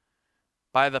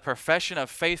 By the profession of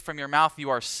faith from your mouth, you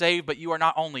are saved, but you are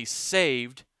not only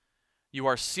saved, you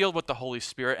are sealed with the Holy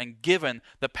Spirit and given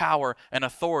the power and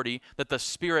authority that the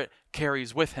Spirit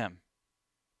carries with him.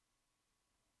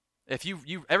 If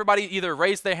everybody either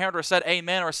raised their hand or said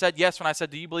amen or said yes when I said,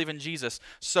 do you believe in Jesus?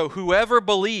 So whoever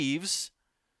believes,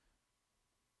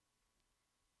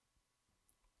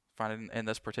 find it in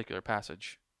this particular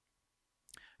passage.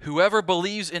 Whoever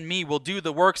believes in me will do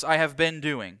the works I have been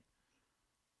doing.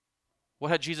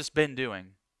 What had Jesus been doing?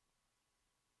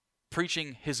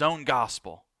 Preaching his own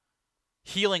gospel,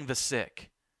 healing the sick,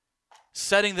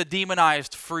 setting the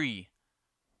demonized free.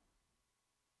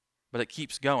 But it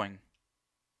keeps going.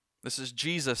 This is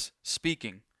Jesus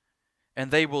speaking. And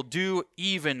they will do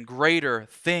even greater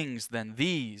things than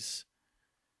these,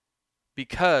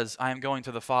 because I am going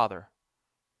to the Father.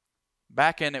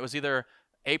 Back in, it was either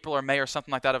April or May or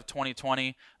something like that of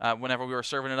 2020, whenever we were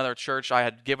serving another church, I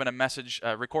had given a message,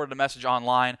 recorded a message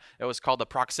online. It was called The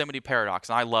Proximity Paradox,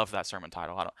 and I love that sermon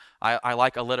title. I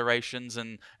like alliterations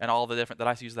and all the different, did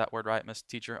I use that word right, Miss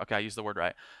Teacher? Okay, I used the word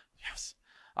right. Yes.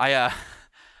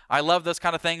 I love those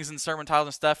kind of things in sermon titles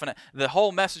and stuff, and the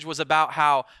whole message was about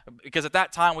how, because at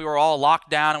that time we were all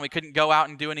locked down and we couldn't go out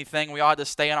and do anything. We all had to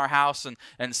stay in our house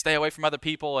and stay away from other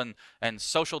people and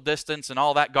social distance and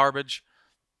all that garbage.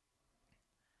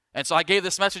 And so I gave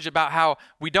this message about how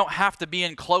we don't have to be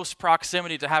in close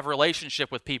proximity to have a relationship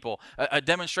with people, a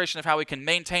demonstration of how we can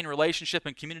maintain relationship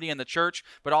and community in the church,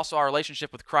 but also our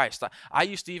relationship with Christ. I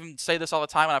used to even say this all the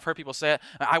time, and I've heard people say it.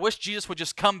 I wish Jesus would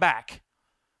just come back.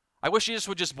 I wish Jesus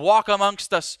would just walk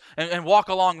amongst us and walk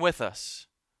along with us.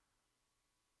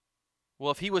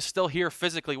 Well, if he was still here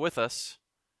physically with us,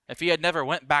 if he had never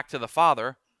went back to the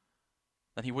Father,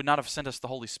 then he would not have sent us the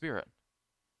Holy Spirit.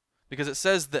 Because it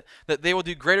says that they will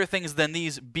do greater things than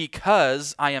these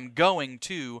because I am going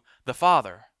to the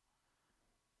Father.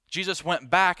 Jesus went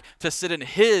back to sit in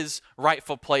his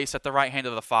rightful place at the right hand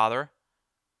of the Father.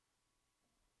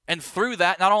 And through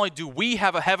that, not only do we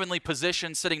have a heavenly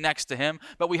position sitting next to him,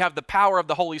 but we have the power of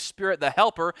the Holy Spirit, the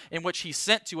helper, in which he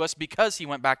sent to us because he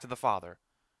went back to the Father.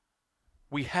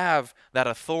 We have that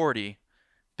authority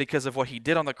because of what he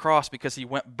did on the cross, because he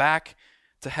went back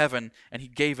to heaven and he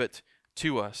gave it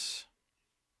to us.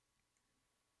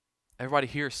 Everybody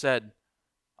here said,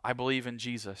 I believe in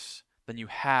Jesus. Then you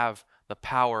have the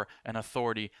power and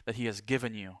authority that he has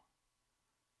given you.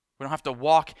 We don't have to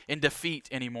walk in defeat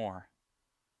anymore.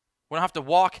 We don't have to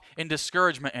walk in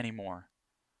discouragement anymore.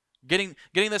 Getting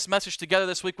this message together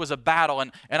this week was a battle,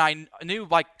 and I knew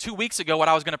like 2 weeks ago what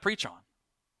I was going to preach on.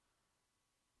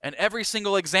 And every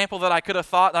single example that I could have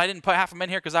thought, and I didn't put half of them in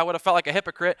here because I would have felt like a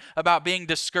hypocrite about being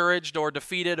discouraged or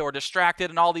defeated or distracted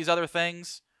and all these other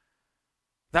things,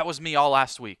 that was me all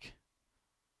last week.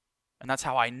 And that's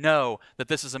how I know that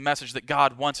this is a message that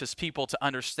God wants his people to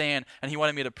understand, and he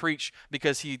wanted me to preach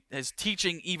because he is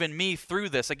teaching even me through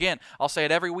this. Again, I'll say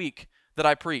it every week that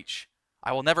I preach.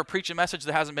 I will never preach a message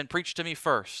that hasn't been preached to me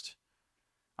first.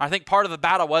 I think part of the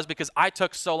battle was because I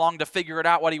took so long to figure it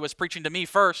out what he was preaching to me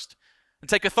first and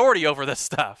take authority over this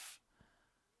stuff.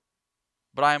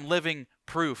 But I am living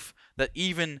proof that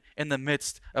even in the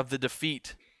midst of the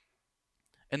defeat,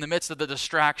 in the midst of the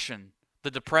distraction, the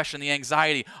depression, the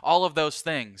anxiety, all of those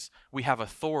things, we have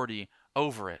authority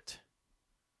over it.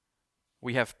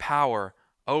 We have power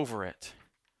over it.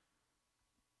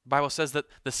 The Bible says that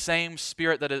the same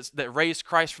Spirit that raised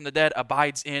Christ from the dead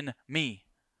abides in me.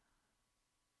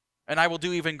 And I will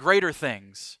do even greater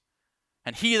things.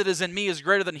 And he that is in me is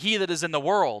greater than he that is in the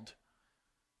world.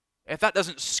 If that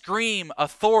doesn't scream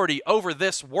authority over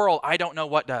this world, I don't know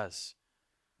what does.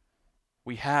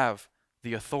 We have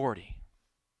the authority.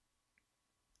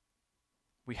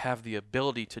 We have the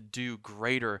ability to do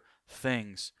greater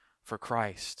things for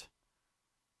Christ.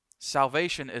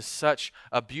 Salvation is such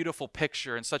a beautiful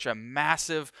picture and such a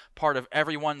massive part of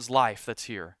everyone's life that's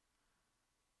here.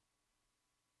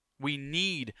 We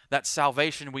need that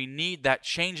salvation. We need that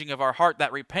changing of our heart,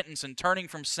 that repentance and turning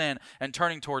from sin and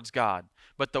turning towards God.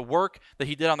 But the work that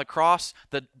he did on the cross,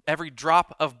 that every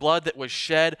drop of blood that was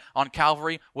shed on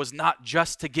Calvary was not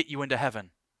just to get you into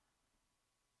heaven.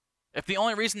 If the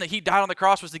only reason that he died on the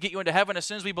cross was to get you into heaven, as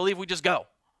soon as we believe, we just go.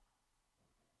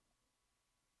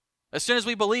 As soon as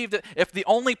we believe that if the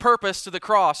only purpose to the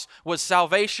cross was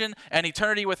salvation and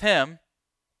eternity with him,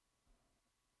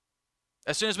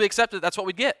 as soon as we accepted it, that's what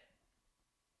we'd get.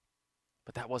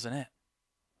 But that wasn't it.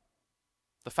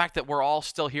 The fact that we're all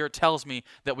still here tells me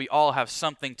that we all have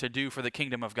something to do for the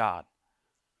kingdom of God.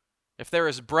 If there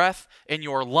is breath in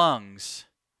your lungs,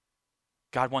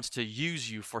 God wants to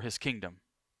use you for his kingdom.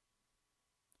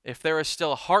 If there is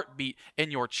still a heartbeat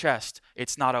in your chest,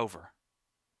 it's not over.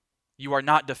 You are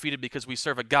not defeated because we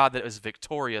serve a God that is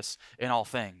victorious in all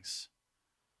things.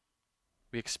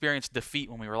 We experience defeat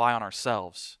when we rely on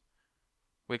ourselves.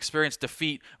 We experience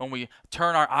defeat when we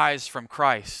turn our eyes from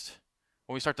Christ.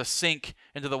 When we start to sink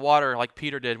into the water like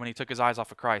Peter did when he took his eyes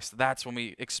off of Christ. That's when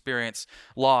we experience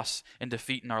loss and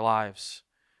defeat in our lives.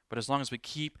 But as long as we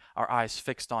keep our eyes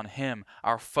fixed on him,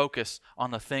 our focus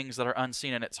on the things that are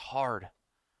unseen, and it's hard.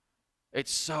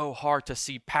 It's so hard to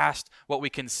see past what we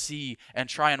can see and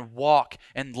try and walk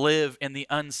and live in the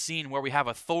unseen where we have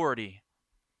authority.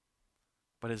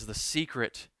 But it's the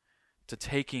secret to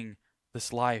taking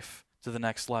this life to the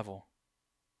next level.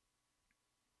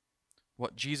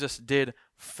 What Jesus did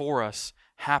for us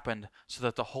happened so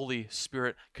that the Holy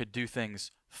Spirit could do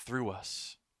things through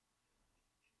us.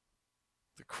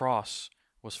 The cross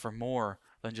was for more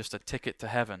than just a ticket to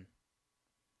heaven.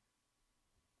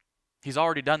 He's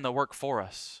already done the work for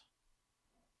us.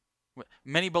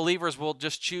 Many believers will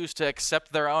just choose to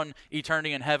accept their own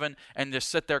eternity in heaven and just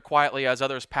sit there quietly as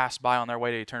others pass by on their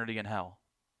way to eternity in hell.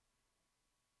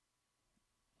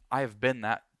 I have been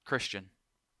that Christian.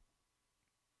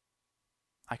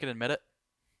 I can admit it.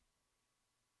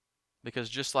 Because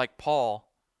just like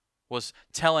Paul was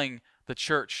telling the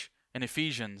church in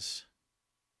Ephesians,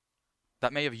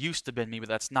 that may have used to been me, but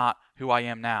that's not who I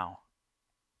am now.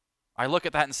 I look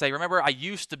at that and say, remember, I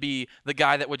used to be the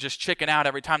guy that would just chicken out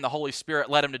every time the Holy Spirit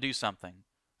led him to do something.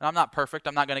 And I'm not perfect.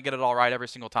 I'm not going to get it all right every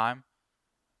single time.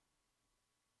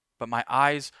 But my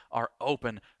eyes are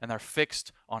open and they're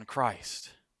fixed on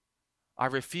Christ. I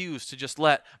refuse to just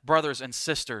let brothers and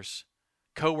sisters,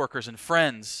 coworkers and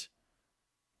friends,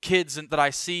 kids that I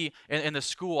see in the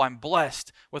school. I'm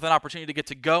blessed with an opportunity to get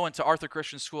to go into Arthur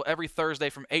Christian School every Thursday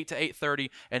from 8 to 8:30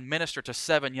 and minister to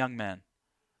 7 young men.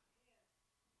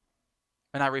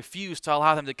 And I refuse to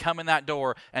allow them to come in that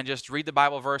door and just read the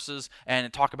Bible verses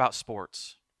and talk about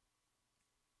sports.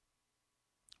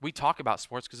 We talk about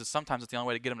sports because sometimes it's the only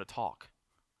way to get them to talk.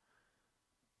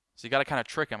 So you got to kind of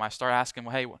trick them. I start asking,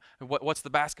 well, hey, what's the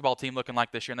basketball team looking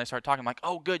like this year? And they start talking. I'm like,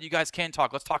 oh, good, you guys can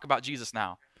talk. Let's talk about Jesus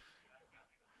now.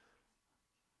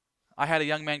 I had a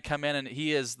young man come in, and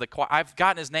he is I've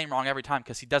gotten his name wrong every time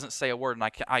because he doesn't say a word, and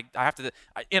I have to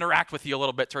interact with you a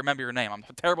little bit to remember your name. I'm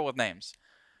terrible with names.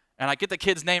 And I get the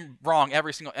kid's name wrong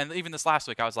and even this last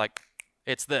week, I was like,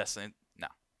 it's this. And no.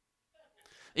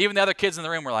 Even the other kids in the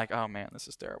room were like, oh man, this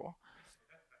is terrible.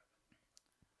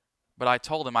 But I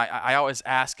told him, I always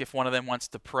ask if one of them wants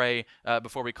to pray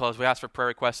before we close. We ask for prayer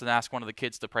requests and ask one of the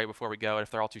kids to pray before we go. And if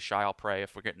they're all too shy, I'll pray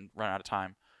if we're getting run out of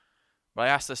time. But I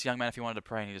asked this young man if he wanted to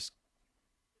pray, and he just,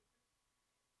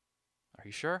 are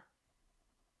you sure?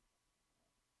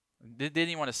 Didn't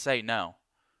he want to say no?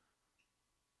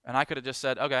 And I could have just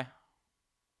said, okay,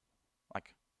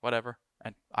 like, whatever,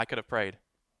 and I could have prayed.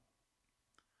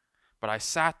 But I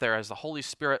sat there as the Holy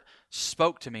Spirit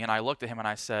spoke to me, and I looked at him and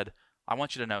I said, I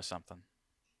want you to know something.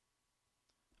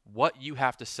 What you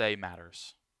have to say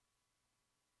matters.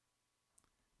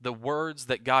 The words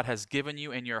that God has given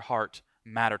you in your heart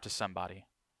matter to somebody.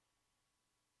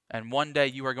 And one day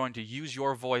you are going to use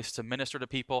your voice to minister to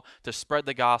people, to spread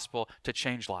the gospel, to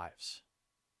change lives.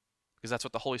 Because that's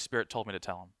what the Holy Spirit told me to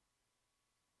tell him.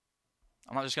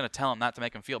 I'm not just going to tell him that to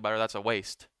make him feel better. That's a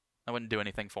waste. I wouldn't do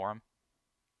anything for him.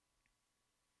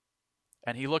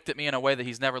 And he looked at me in a way that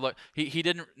he's never looked. He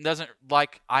doesn't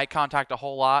like eye contact a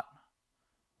whole lot.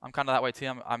 I'm kind of that way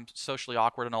too. I'm socially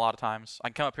awkward in a lot of times. I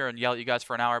can come up here and yell at you guys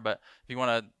for an hour, but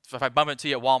if I bump into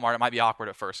you at Walmart, it might be awkward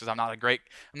at first because I'm not great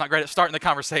at starting the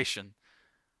conversation.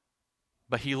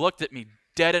 But he looked at me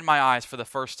dead in my eyes for the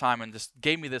first time and just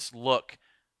gave me this look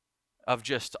of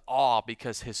just awe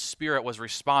because his spirit was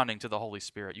responding to the Holy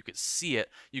Spirit. You could see it,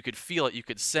 you could feel it, you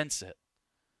could sense it.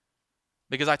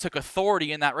 Because I took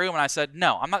authority in that room and I said,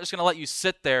 no, I'm not just going to let you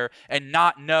sit there and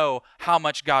not know how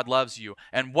much God loves you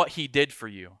and what he did for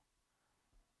you.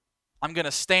 I'm going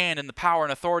to stand in the power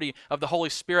and authority of the Holy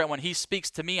Spirit. When He speaks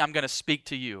to me, I'm going to speak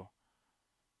to you.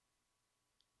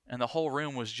 And the whole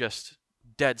room was just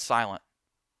dead silent.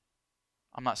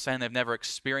 I'm not saying they've never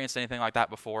experienced anything like that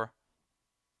before,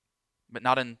 but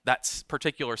not in that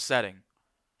particular setting.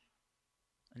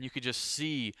 And you could just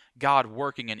see God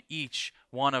working in each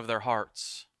one of their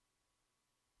hearts.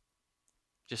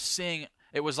 Just seeing,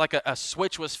 it was like a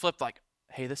switch was flipped, like,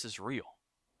 hey, this is real.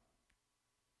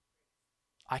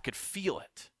 I could feel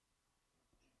it.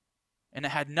 And it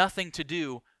had nothing to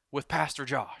do with Pastor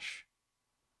Josh.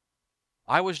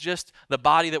 I was just the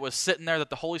body that was sitting there that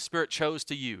the Holy Spirit chose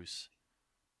to use.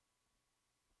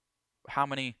 How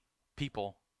many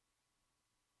people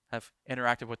have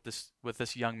interacted with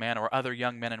this young man or other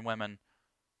young men and women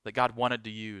that God wanted to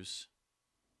use,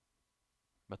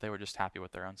 but they were just happy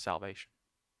with their own salvation?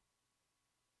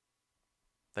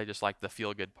 They just liked the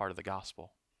feel-good part of the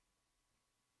gospel,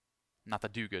 not the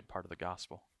do-good part of the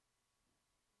gospel.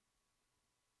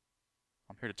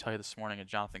 I'm here to tell you this morning at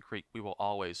Jonathan Creek, we will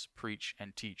always preach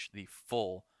and teach the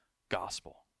full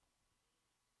gospel.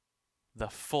 The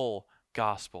full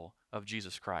gospel of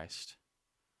Jesus Christ.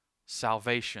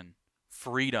 Salvation,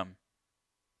 freedom,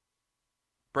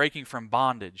 breaking from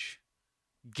bondage,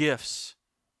 gifts,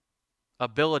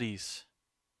 abilities,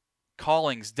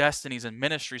 callings, destinies, and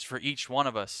ministries for each one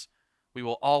of us. We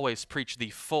will always preach the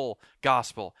full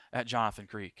gospel at Jonathan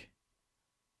Creek.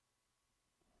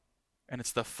 And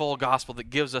it's the full gospel that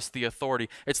gives us the authority.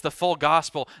 It's the full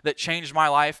gospel that changed my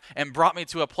life and brought me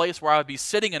to a place where I would be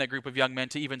sitting in a group of young men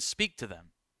to even speak to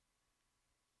them,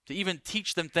 to even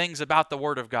teach them things about the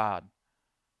Word of God,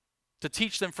 to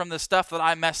teach them from the stuff that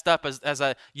I messed up as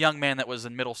a young man that was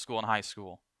in middle school and high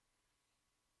school.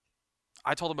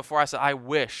 I told them before, I said, I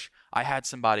wish I had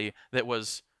somebody that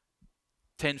was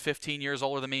 10, 15 years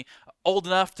older than me, old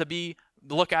enough to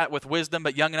look at it with wisdom,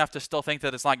 but young enough to still think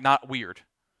that it's like not weird.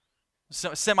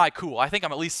 Semi-cool. I think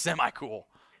I'm at least semi-cool.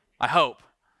 I hope.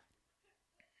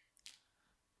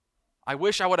 I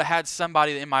wish I would have had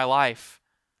somebody in my life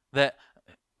that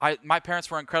my parents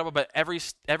were incredible, but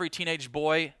every teenage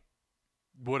boy,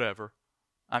 whatever.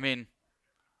 I mean,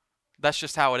 that's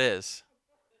just how it is.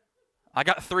 I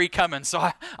got 3 coming, so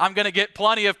I'm going to get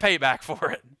plenty of payback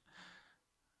for it.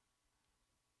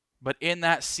 But in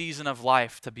that season of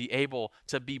life, to be able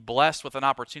to be blessed with an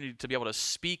opportunity to be able to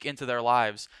speak into their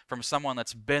lives from someone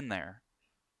that's been there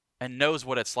and knows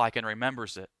what it's like and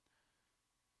remembers it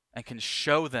and can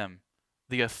show them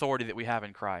the authority that we have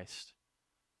in Christ.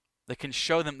 That can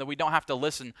show them that we don't have to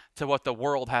listen to what the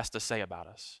world has to say about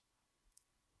us.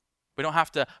 We don't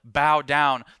have to bow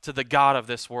down to the God of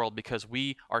this world because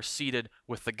we are seated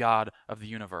with the God of the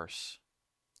universe.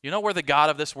 You know where the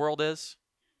God of this world is?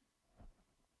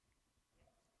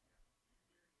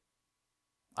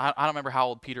 I don't remember how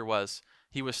old Peter was.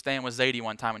 He was staying with Zadie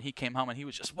one time, and he came home, and he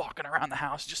was just walking around the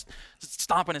house, just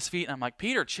stomping his feet. And I'm like,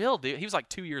 Peter, chill, dude. He was like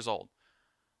 2 years old.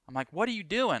 I'm like, what are you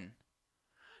doing?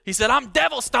 He said, I'm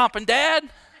devil stomping, Dad.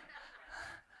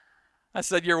 I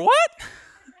said, you're what?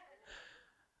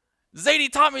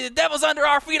 Zadie taught me the devil's under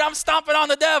our feet. I'm stomping on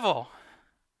the devil.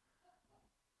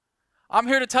 I'm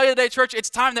here to tell you today, church, it's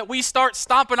time that we start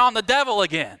stomping on the devil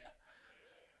again.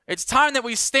 It's time that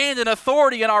we stand in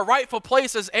authority in our rightful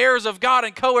place as heirs of God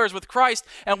and co-heirs with Christ,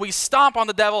 and we stomp on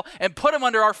the devil and put him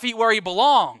under our feet where he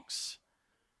belongs.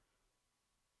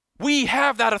 We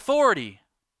have that authority.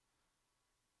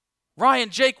 Ryan,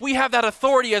 Jake, we have that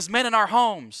authority as men in our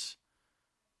homes.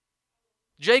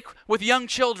 Jake, with young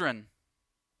children,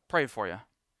 pray for you.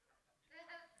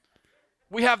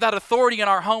 We have that authority in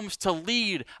our homes to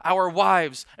lead our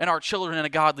wives and our children in a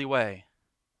godly way.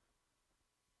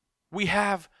 We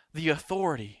have the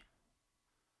authority.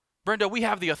 Brenda, we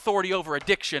have the authority over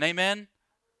addiction. Amen?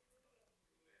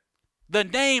 The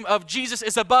name of Jesus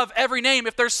is above every name.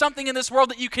 If there's something in this world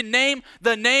that you can name,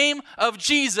 the name of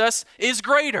Jesus is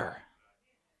greater.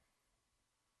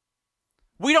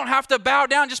 We don't have to bow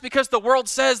down just because the world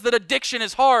says that addiction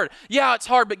is hard. Yeah, it's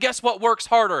hard, but guess what works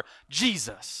harder?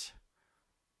 Jesus.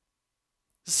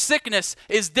 Sickness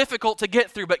is difficult to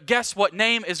get through, but guess what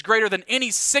name is greater than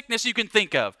any sickness you can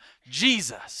think of?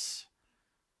 Jesus.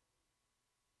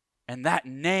 And that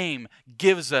name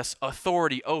gives us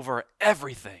authority over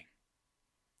everything.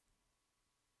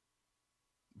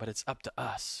 But it's up to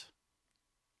us.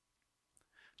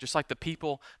 Just like the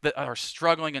people that are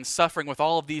struggling and suffering with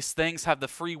all of these things have the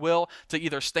free will to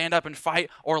either stand up and fight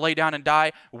or lay down and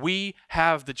die, we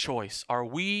have the choice. Are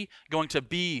we going to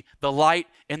be the light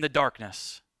in the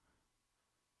darkness?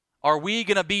 Are we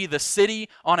going to be the city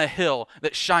on a hill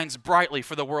that shines brightly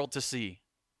for the world to see?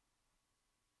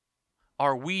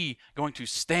 are we going to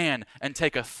stand and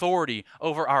take authority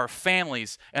over our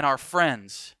families and our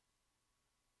friends?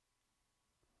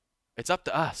 It's up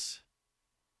to us.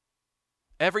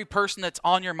 Every person that's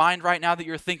on your mind right now that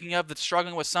you're thinking of that's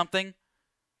struggling with something,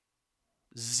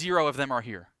 0 of them are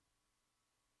here.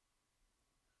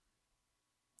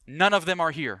 None of them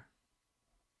are here.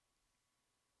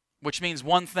 Which means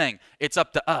one thing, it's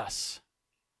up to us.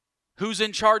 Who's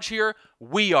in charge here?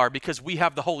 We are, because we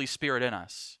have the Holy Spirit in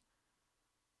us.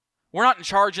 We're not in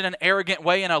charge in an arrogant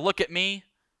way and a look at me.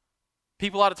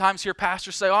 People a lot of times hear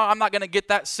pastors say, oh, I'm not going to get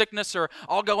that sickness, or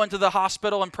I'll go into the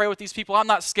hospital and pray with these people. I'm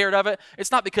not scared of it.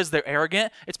 It's not because they're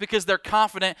arrogant. It's because they're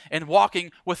confident in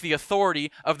walking with the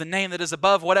authority of the name that is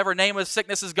above whatever name of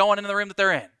sickness is going into the room that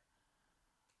they're in.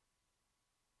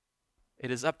 It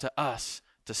is up to us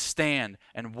to stand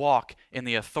and walk in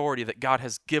the authority that God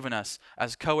has given us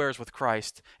as co-heirs with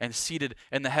Christ and seated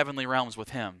in the heavenly realms with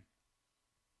Him.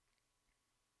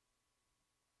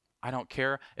 I don't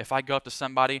care if I go up to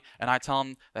somebody and I tell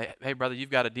them, hey, brother,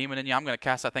 you've got a demon in you. I'm going to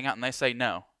cast that thing out. And they say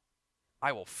no.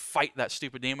 I will fight that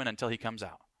stupid demon until he comes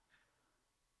out.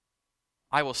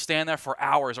 I will stand there for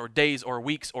hours or days or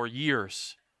weeks or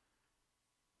years.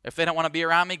 If they don't want to be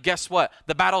around me, guess what?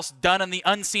 The battle's done in the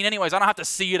unseen anyways. I don't have to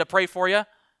see you to pray for you.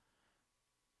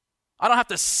 I don't have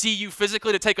to see you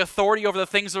physically to take authority over the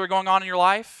things that are going on in your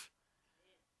life.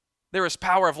 There is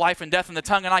power of life and death in the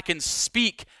tongue, and I can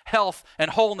speak health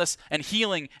and wholeness and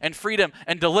healing and freedom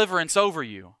and deliverance over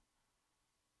you.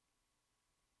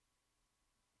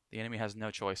 The enemy has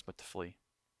no choice but to flee.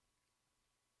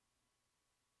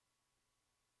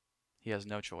 He has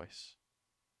no choice.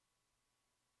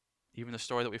 Even the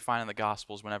story that we find in the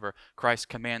Gospels, whenever Christ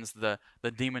commands the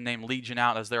demon named Legion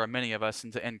out, as there are many of us,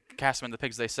 and cast them into the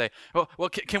pigs, they say, well,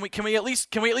 can we at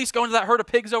least go into that herd of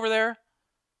pigs over there?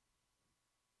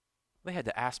 They had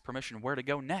to ask permission where to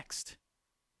go next.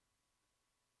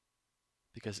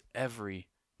 Because every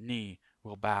knee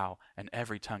will bow and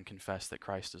every tongue confess that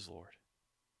Christ is Lord.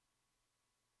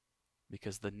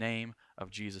 Because the name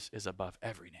of Jesus is above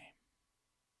every name.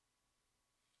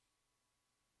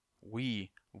 We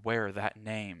wear that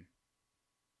name.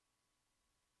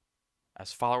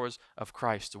 As followers of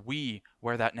Christ, we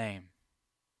wear that name.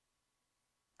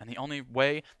 And the only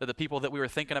way that the people that we were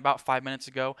thinking about 5 minutes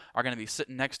ago are going to be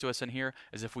sitting next to us in here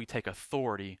is if we take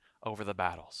authority over the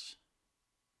battles.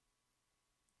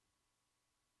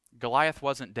 Goliath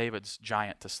wasn't David's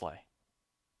giant to slay.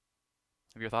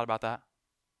 Have you ever thought about that?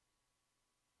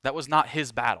 That was not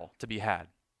his battle to be had.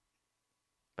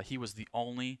 But he was the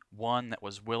only one that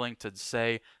was willing to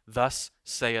say, "Thus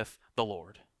saith the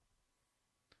Lord."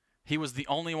 He was the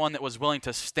only one that was willing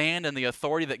to stand in the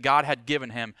authority that God had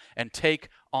given him and take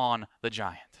on the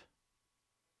giant.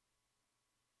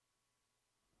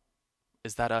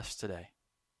 Is that us today?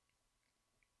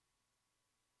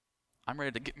 I'm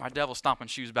ready to get my devil stomping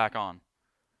shoes back on.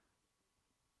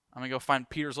 I'm going to go find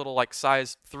Peter's little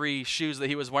size 3 shoes that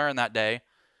he was wearing that day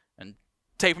and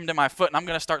tape them to my foot, and I'm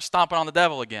going to start stomping on the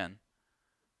devil again.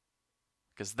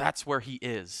 Because that's where he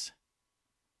is.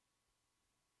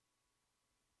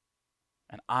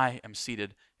 And I am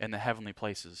seated in the heavenly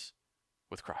places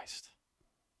with Christ.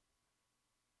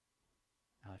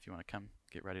 Now, if you want to come,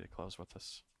 get ready to close with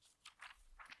us.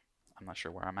 I'm not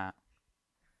sure where I'm at.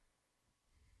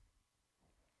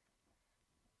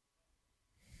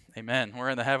 Amen. We're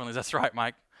in the heavenlies. That's right,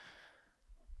 Mike.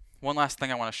 One last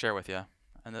thing I want to share with you.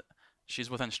 And she's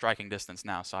within striking distance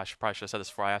now, so I probably should have said this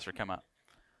before I asked her to come up.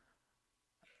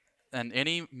 And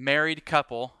any married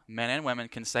couple, men and women,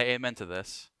 can say amen to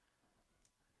this.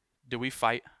 Do we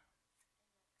fight?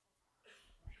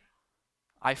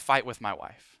 I fight with my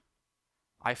wife.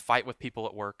 I fight with people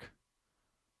at work.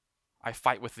 I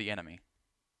fight with the enemy.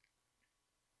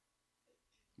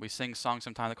 We sing songs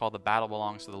sometimes that call "The Battle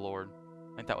Belongs to the Lord."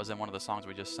 I think that was in one of the songs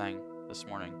we just sang this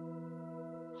morning.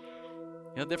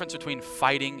 You know the difference between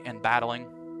fighting and battling?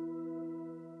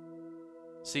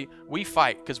 See, we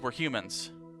fight because we're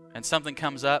humans, and something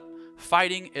comes up.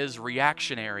 Fighting is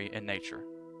reactionary in nature.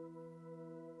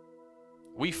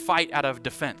 We fight out of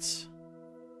defense.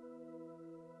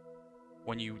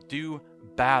 When you do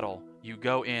battle, you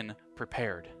go in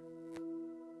prepared.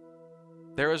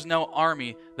 There is no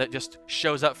army that just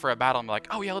shows up for a battle and be like,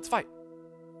 oh yeah, let's fight.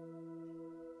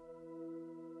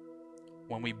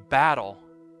 When we battle,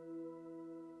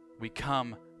 we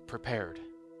come prepared.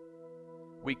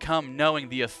 We come knowing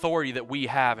the authority that we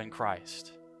have in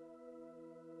Christ.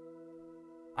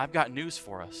 I've got news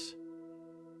for us.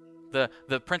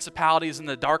 The principalities and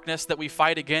the darkness that we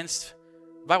fight against,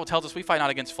 the Bible tells us we fight not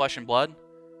against flesh and blood.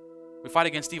 We fight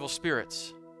against evil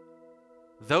spirits.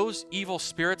 those evil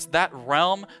spirits, that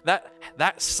realm,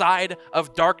 that side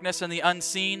of darkness and the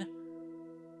unseen,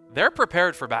 they're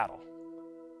prepared for battle.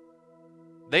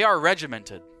 They are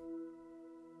regimented.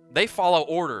 They follow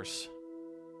orders.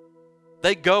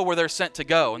 They go where they're sent to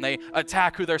go, and they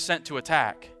attack who they're sent to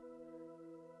attack.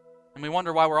 And we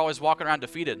wonder why we're always walking around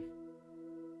defeated.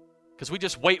 Because we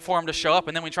just wait for them to show up,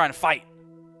 and then we try and fight.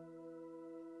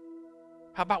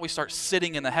 How about we start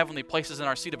sitting in the heavenly places in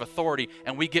our seat of authority,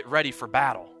 and we get ready for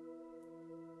battle?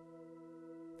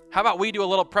 How about we do a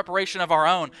little preparation of our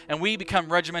own, and we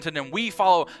become regimented, and we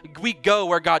go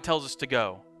where God tells us to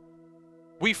go.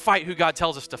 We fight who God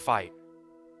tells us to fight.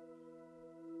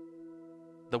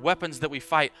 The weapons that we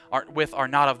fight are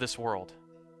not of this world.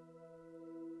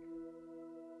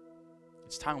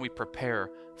 It's time we prepare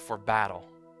for battle.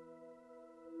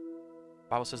 The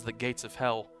Bible says the gates of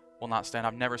hell will not stand.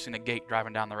 I've never seen a gate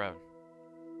driving down the road.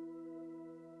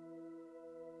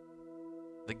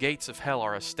 The gates of hell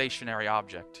are a stationary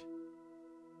object.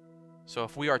 So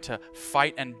if we are to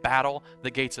fight and battle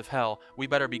the gates of hell, we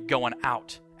better be going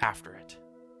out after it.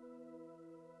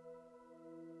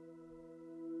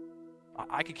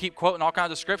 I could keep quoting all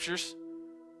kinds of scriptures,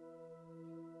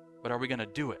 but are we going to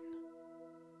do it?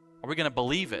 Are we going to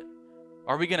believe it?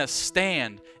 Are we going to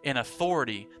stand in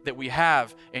authority that we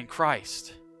have in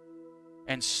Christ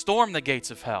and storm the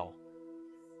gates of hell?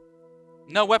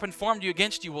 No weapon formed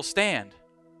against you will stand.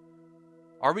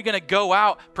 Are we going to go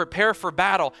out, prepare for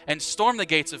battle, and storm the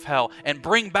gates of hell and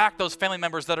bring back those family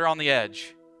members that are on the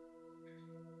edge?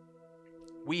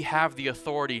 We have the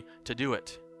authority to do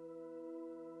it.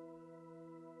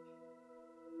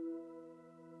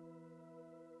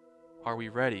 Are we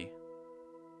ready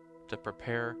to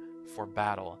prepare for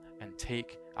battle and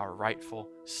take our rightful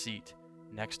seat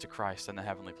next to Christ in the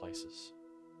heavenly places?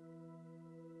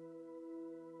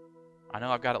 I know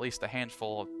I've got at least a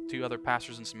handful of 2 other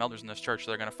pastors and some elders in this church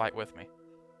that are going to fight with me.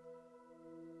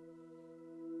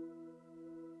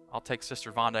 I'll take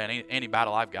Sister Vonda in any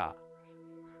battle I've got.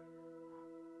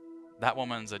 That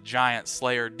woman's a giant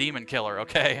slayer, demon killer,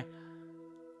 okay?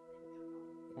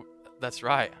 That's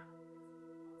right.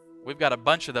 We've got a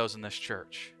bunch of those in this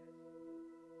church.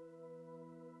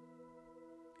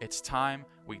 It's time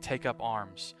we take up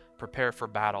arms, prepare for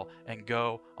battle, and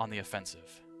go on the offensive.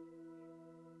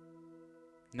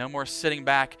 No more sitting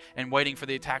back and waiting for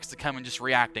the attacks to come and just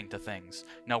reacting to things.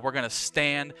 No, we're going to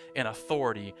stand in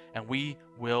authority, and we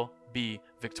will be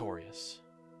victorious.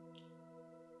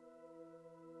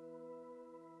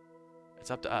 It's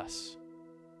up to us.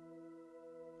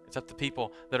 It's up to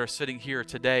people that are sitting here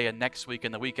today and next week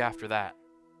and the week after that.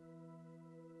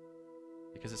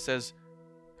 Because it says,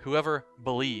 whoever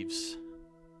believes,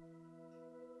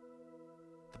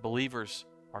 the believers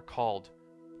are called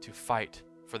to fight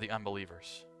for the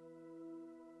unbelievers.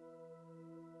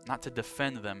 Not to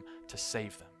defend them, to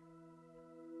save them.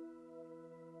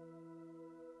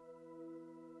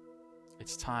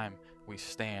 It's time we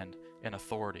stand in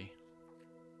authority.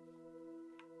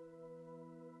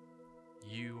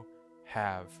 You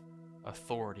have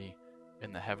authority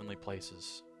in the heavenly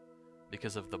places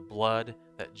because of the blood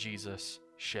that Jesus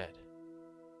shed.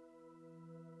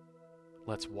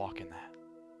 Let's walk in that.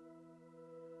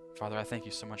 Father, I thank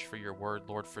you so much for your word,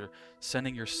 Lord, for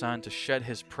sending your Son to shed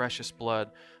his precious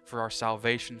blood for our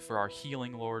salvation, for our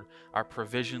healing, Lord, our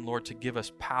provision, Lord, to give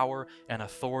us power and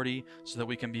authority so that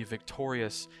we can be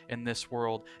victorious in this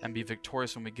world and be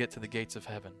victorious when we get to the gates of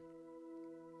heaven.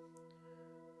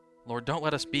 Lord, don't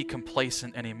let us be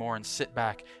complacent anymore and sit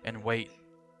back and wait.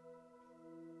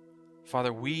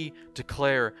 Father, we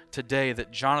declare today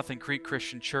that Jonathan Creek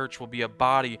Christian Church will be a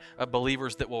body of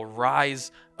believers that will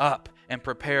rise up and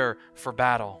prepare for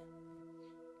battle.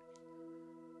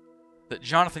 That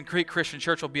Jonathan Creek Christian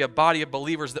Church will be a body of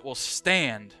believers that will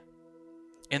stand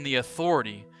in the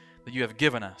authority that you have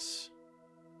given us.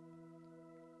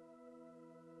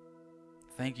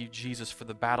 Thank you, Jesus, for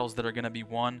the battles that are going to be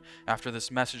won after this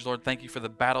message, Lord. Thank you for the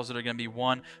battles that are going to be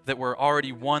won, that were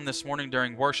already won this morning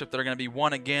during worship, that are going to be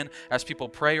won again as people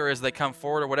pray or as they come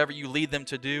forward or whatever you lead them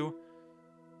to do.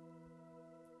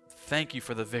 Thank you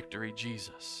for the victory,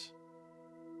 Jesus.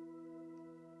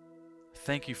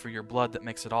 Thank you for your blood that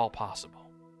makes it all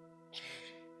possible.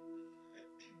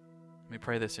 Let me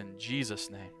pray this in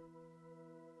Jesus' name.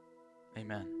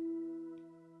 Amen.